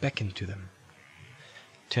 but beckoned to them.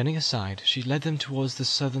 Turning aside, she led them towards the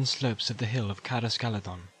southern slopes of the hill of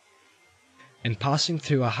Caras-Galadon. And passing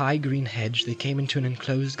through a high green hedge, they came into an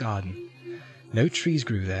enclosed garden. No trees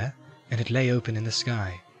grew there, and it lay open in the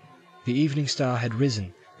sky. The evening star had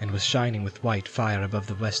risen, and was shining with white fire above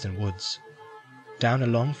the western woods. Down a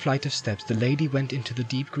long flight of steps the lady went into the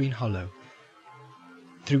deep green hollow,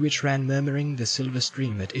 through which ran murmuring the silver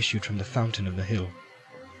stream that issued from the fountain of the hill.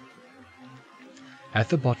 At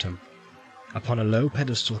the bottom, upon a low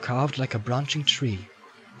pedestal carved like a branching tree,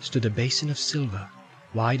 stood a basin of silver,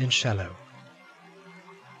 wide and shallow,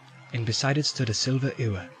 and beside it stood a silver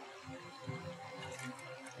ewer.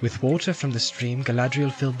 With water from the stream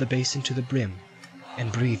Galadriel filled the basin to the brim, and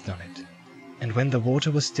breathed on it, and when the water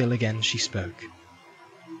was still again she spoke.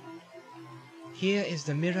 Here is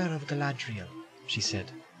the mirror of Galadriel, she said.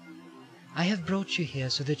 I have brought you here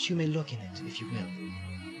so that you may look in it, if you will.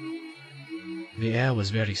 The air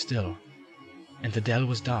was very still, and the dell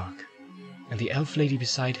was dark, and the elf lady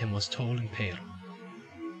beside him was tall and pale.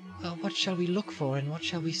 Well, what shall we look for, and what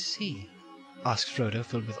shall we see? Asked Frodo,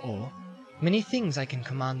 filled with awe. Many things I can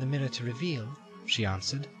command the mirror to reveal, she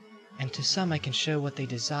answered, and to some I can show what they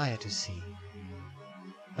desire to see.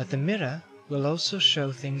 But the mirror will also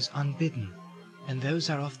show things unbidden, and those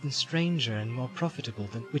are often stranger and more profitable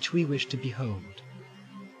than which we wish to behold.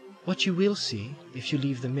 What you will see, if you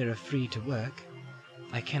leave the mirror free to work,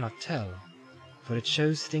 I cannot tell, for it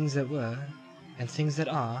shows things that were, and things that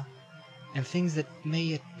are, and things that may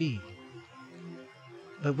yet be.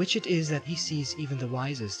 But which it is that he sees even the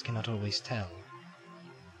wisest cannot always tell.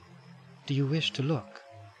 Do you wish to look?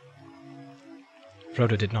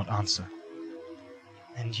 Frodo did not answer.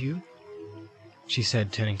 And you? She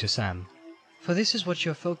said, turning to Sam. For this is what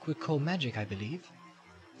your folk would call magic, I believe,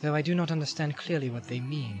 though I do not understand clearly what they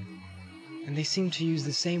mean, and they seem to use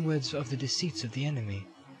the same words of the deceits of the enemy.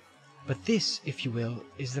 But this, if you will,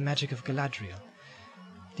 is the magic of Galadriel.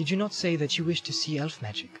 Did you not say that you wish to see elf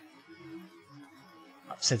magic?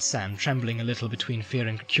 Said Sam, trembling a little between fear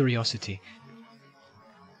and curiosity.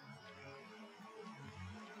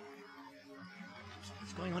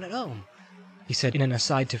 What's going on at home? He said in an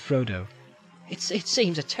aside to Frodo. It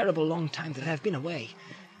seems a terrible long time that I've been away,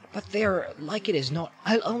 but there, like it is not,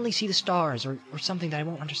 I'll only see the stars, or something that I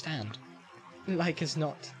won't understand. Like as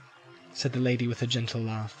not, said the lady with a gentle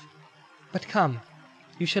laugh. But come,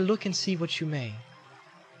 you shall look and see what you may,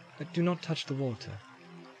 but do not touch the water.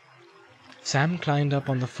 Sam climbed up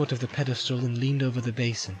on the foot of the pedestal and leaned over the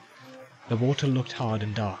basin. The water looked hard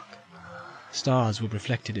and dark. Stars were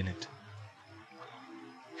reflected in it.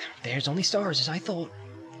 There's only stars, as I thought,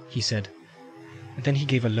 he said. And then he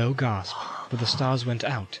gave a low gasp, for the stars went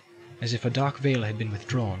out, as if a dark veil had been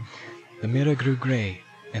withdrawn. The mirror grew grey,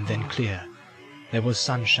 and then clear. There was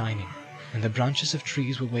sun shining, and the branches of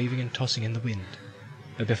trees were waving and tossing in the wind.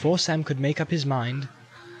 But before Sam could make up his mind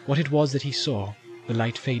what it was that he saw, the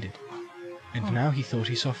light faded, and now he thought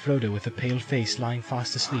he saw Frodo with a pale face lying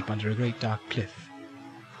fast asleep under a great dark cliff.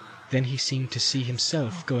 Then he seemed to see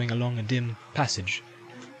himself going along a dim passage,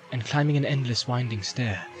 and climbing an endless winding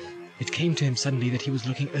stair. It came to him suddenly that he was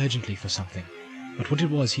looking urgently for something, but what it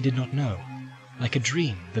was he did not know. Like a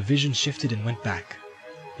dream, the vision shifted and went back,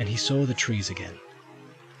 and he saw the trees again.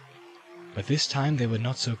 But this time they were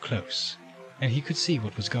not so close, and he could see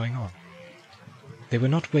what was going on. They were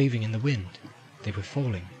not waving in the wind. They were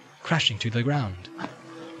falling, crashing to the ground.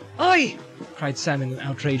 "Oi!" cried Sam in an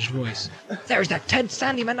outraged voice. "There's that Ted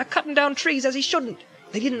Sandyman a cutting down trees as he shouldn't.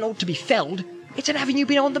 They didn't ought to be felled. It's an avenue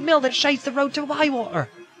beyond the mill that shades the road to Bywater.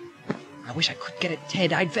 I wish I could get at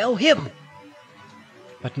Ted, I'd fell him.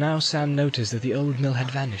 But now Sam noticed that the old mill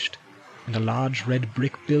had vanished, and a large red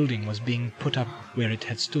brick building was being put up where it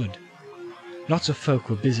had stood. Lots of folk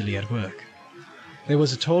were busily at work. There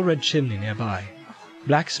was a tall red chimney nearby.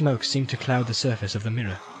 Black smoke seemed to cloud the surface of the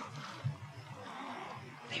mirror.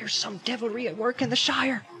 There's some devilry at work in the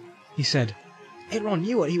Shire, he said. Everyone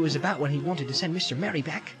knew what he was about when he wanted to send Mr. Merry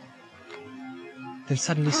back. Then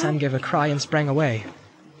suddenly Sam gave a cry and sprang away.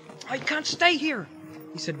 I can't stay here,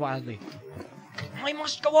 he said wildly. I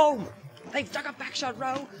must go home. They've dug a backshot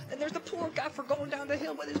row, and there's the poor gaffer going down the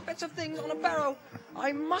hill with his bits of things on a barrow.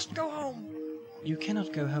 I must go home. You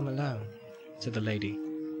cannot go home alone, said the lady.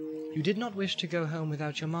 You did not wish to go home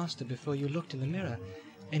without your master before you looked in the mirror,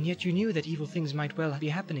 and yet you knew that evil things might well be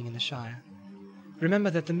happening in the Shire. Remember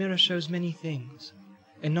that the mirror shows many things,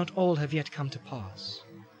 and not all have yet come to pass.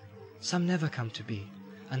 Some never come to be,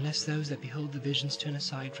 unless those that behold the visions turn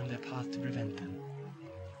aside from their path to prevent them.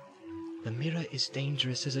 The mirror is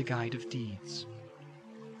dangerous as a guide of deeds.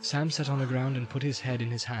 Sam sat on the ground and put his head in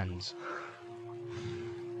his hands.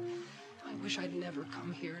 I wish I'd never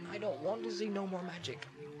come here, and I don't want to see no more magic,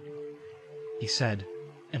 he said,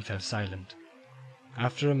 and fell silent.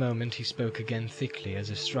 After a moment he spoke again thickly,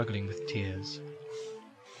 as if struggling with tears.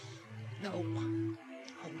 No,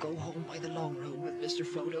 I'll go home by the long road with Mr.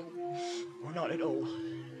 Frodo, or not at all,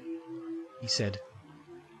 he said.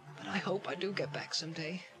 But I hope I do get back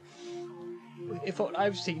someday. If what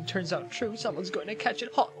I've seen turns out true, someone's going to catch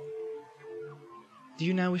it hot. Do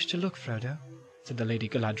you now wish to look, Frodo? Said the Lady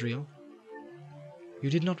Galadriel. You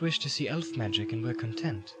did not wish to see elf magic and were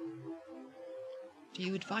content. Do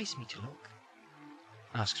you advise me to look?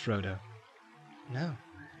 Asked Frodo. No,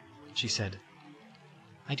 she said.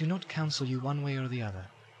 I do not counsel you one way or the other.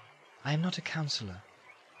 I am not a counsellor.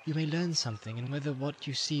 You may learn something, and whether what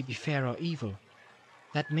you see be fair or evil,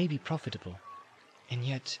 that may be profitable, and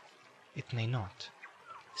yet it may not.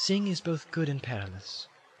 Seeing is both good and perilous.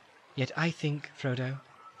 Yet I think, Frodo,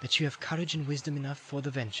 that you have courage and wisdom enough for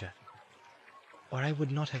the venture, or I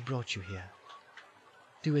would not have brought you here.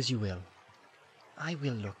 Do as you will. I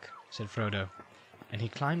will look, said Frodo, and he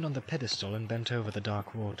climbed on the pedestal and bent over the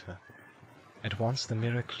dark water. At once the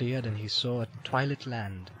mirror cleared, and he saw a twilit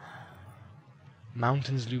land.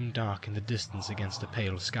 Mountains loomed dark in the distance against a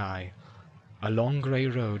pale sky. A long grey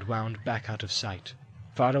road wound back out of sight.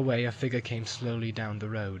 Far away a figure came slowly down the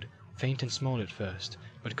road, faint and small at first,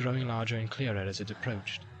 but growing larger and clearer as it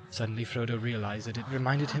approached. Suddenly Frodo realized that it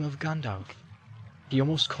reminded him of Gandalf. He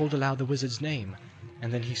almost called aloud the wizard's name,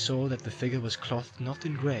 and then he saw that the figure was clothed not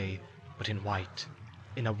in grey, but in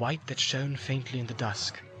a white that shone faintly in the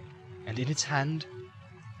dusk, and in its hand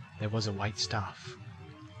there was a white staff.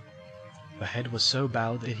 The head was so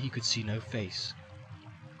bowed that he could see no face,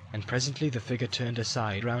 and presently the figure turned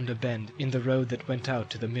aside round a bend in the road that went out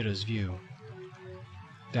to the mirror's view.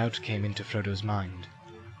 Doubt came into Frodo's mind.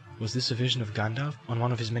 Was this a vision of Gandalf on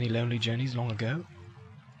one of his many lonely journeys long ago?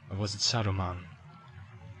 Or was it Saruman?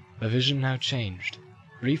 The vision now changed,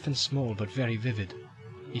 brief and small but very vivid.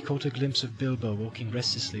 He caught a glimpse of Bilbo walking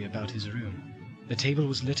restlessly about his room. The table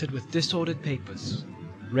was littered with disordered papers.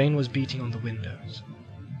 Rain was beating on the windows.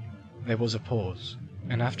 There was a pause,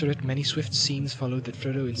 and after it many swift scenes followed that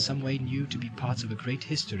Frodo in some way knew to be parts of a great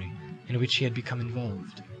history in which he had become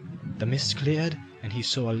involved. The mist cleared, and he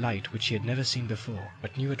saw a light which he had never seen before,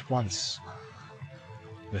 but knew at once.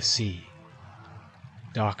 The sea.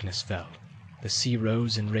 Darkness fell. The sea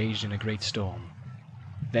rose and raged in a great storm.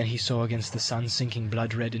 Then he saw against the sun, sinking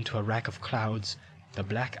blood-red into a rack of clouds, the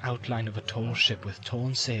black outline of a tall ship with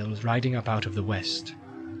torn sails riding up out of the west.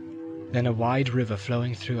 Then a wide river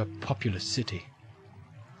flowing through a populous city.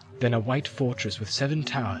 Then a white fortress with 7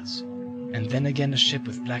 towers, and then again a ship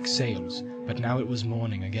with black sails, but now it was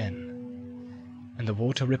morning again. And the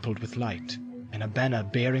water rippled with light, and a banner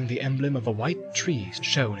bearing the emblem of a white tree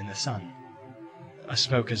shone in the sun. A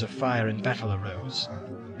smoke as of fire and battle arose,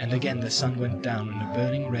 and again the sun went down in a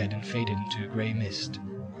burning red and faded into a grey mist,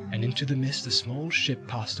 and into the mist a small ship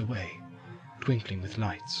passed away, twinkling with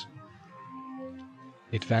lights.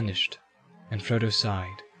 It vanished, and Frodo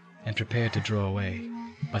sighed, and prepared to draw away,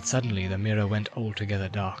 but suddenly the mirror went altogether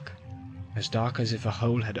dark as if a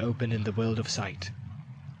hole had opened in the world of sight,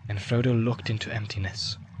 and Frodo looked into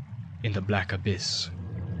emptiness, in the black abyss.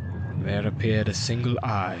 There appeared a single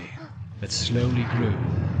eye that slowly grew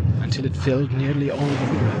until it filled nearly all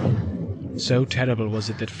the mirror. So terrible was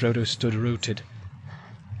it that Frodo stood rooted,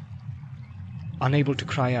 unable to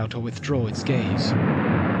cry out or withdraw its gaze. The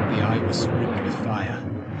eye was rimmed with fire.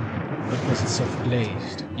 But was itself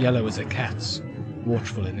glazed, yellow as a cat's,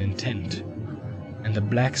 watchful and intent. and the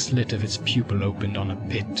black slit of its pupil opened on a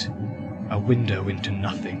pit, a window into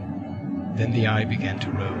nothing. Then the eye began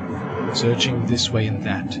to rove, searching this way and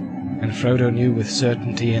that, and Frodo knew with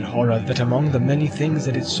certainty and horror that among the many things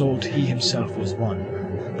that it sought he himself was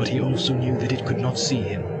one, but he also knew that it could not see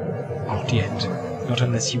him. Not yet, not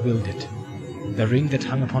unless he willed it. The ring that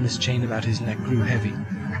hung upon his chain about his neck grew heavy,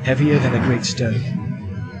 heavier than a great stone,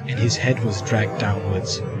 and his head was dragged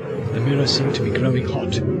downwards. The mirror seemed to be growing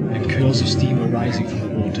hot, and curls of steam were rising from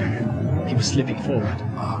the water. He was slipping forward.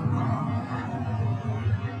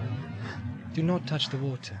 Do not touch the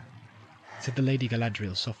water, said the Lady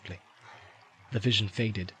Galadriel softly. The vision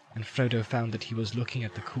faded, and Frodo found that he was looking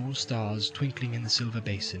at the cool stars twinkling in the silver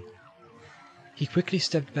basin. He quickly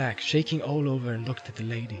stepped back, shaking all over, and looked at the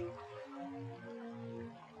lady.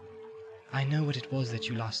 I know what it was that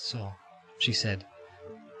you last saw, she said,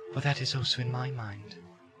 for that is also in my mind.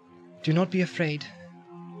 Do not be afraid,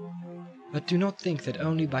 but do not think that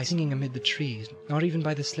only by singing amid the trees, nor even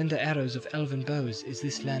by the slender arrows of elven bows, is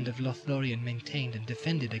this land of Lothlorien maintained and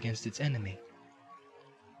defended against its enemy.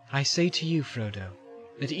 I say to you, Frodo,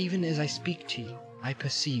 that even as I speak to you, I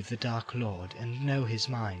perceive the Dark Lord, and know his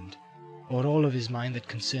mind, or all of his mind that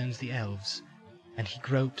concerns the elves, and he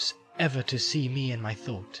gropes ever to see me in my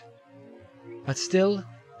thought. But still,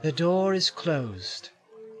 the door is closed.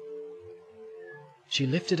 She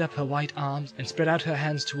lifted up her white arms and spread out her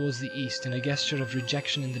hands towards the east in a gesture of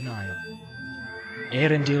rejection and denial.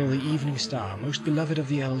 Eärendil, the evening star, most beloved of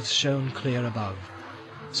the elves, shone clear above.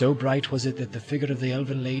 So bright was it that the figure of the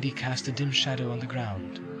elven lady cast a dim shadow on the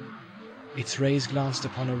ground. Its rays glanced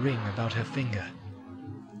upon a ring about her finger.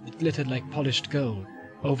 It glittered like polished gold,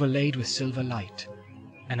 overlaid with silver light,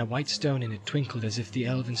 and a white stone in it twinkled as if the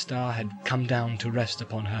elven star had come down to rest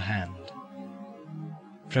upon her hand.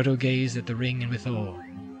 Frodo gazed at the ring with awe,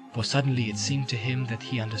 for suddenly it seemed to him that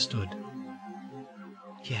he understood.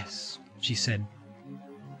 Yes, she said,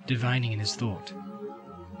 divining in his thought.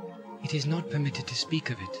 It is not permitted to speak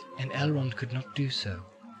of it, and Elrond could not do so,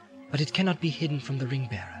 but it cannot be hidden from the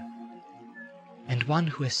ring-bearer, and one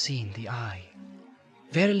who has seen the eye.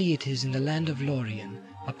 Verily it is in the land of Lorien,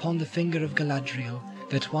 upon the finger of Galadriel,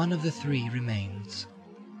 that one of the three remains.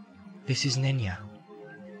 This is Nenya,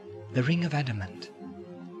 the ring of adamant,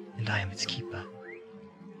 and I am its keeper.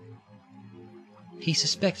 He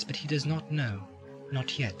suspects, but he does not know,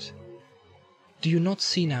 not yet. Do you not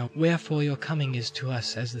see now wherefore your coming is to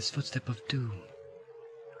us as this footstep of doom?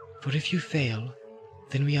 For if you fail,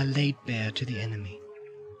 then we are laid bare to the enemy.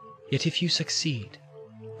 Yet if you succeed,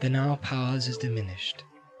 then our powers is diminished,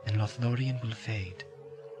 and Lothlorien will fade,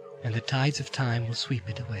 and the tides of time will sweep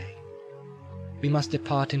it away. We must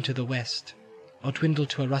depart into the west, or dwindle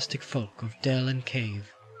to a rustic folk of dell and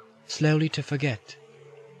cave, slowly to forget,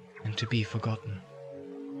 and to be forgotten.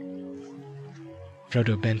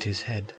 Frodo bent his head.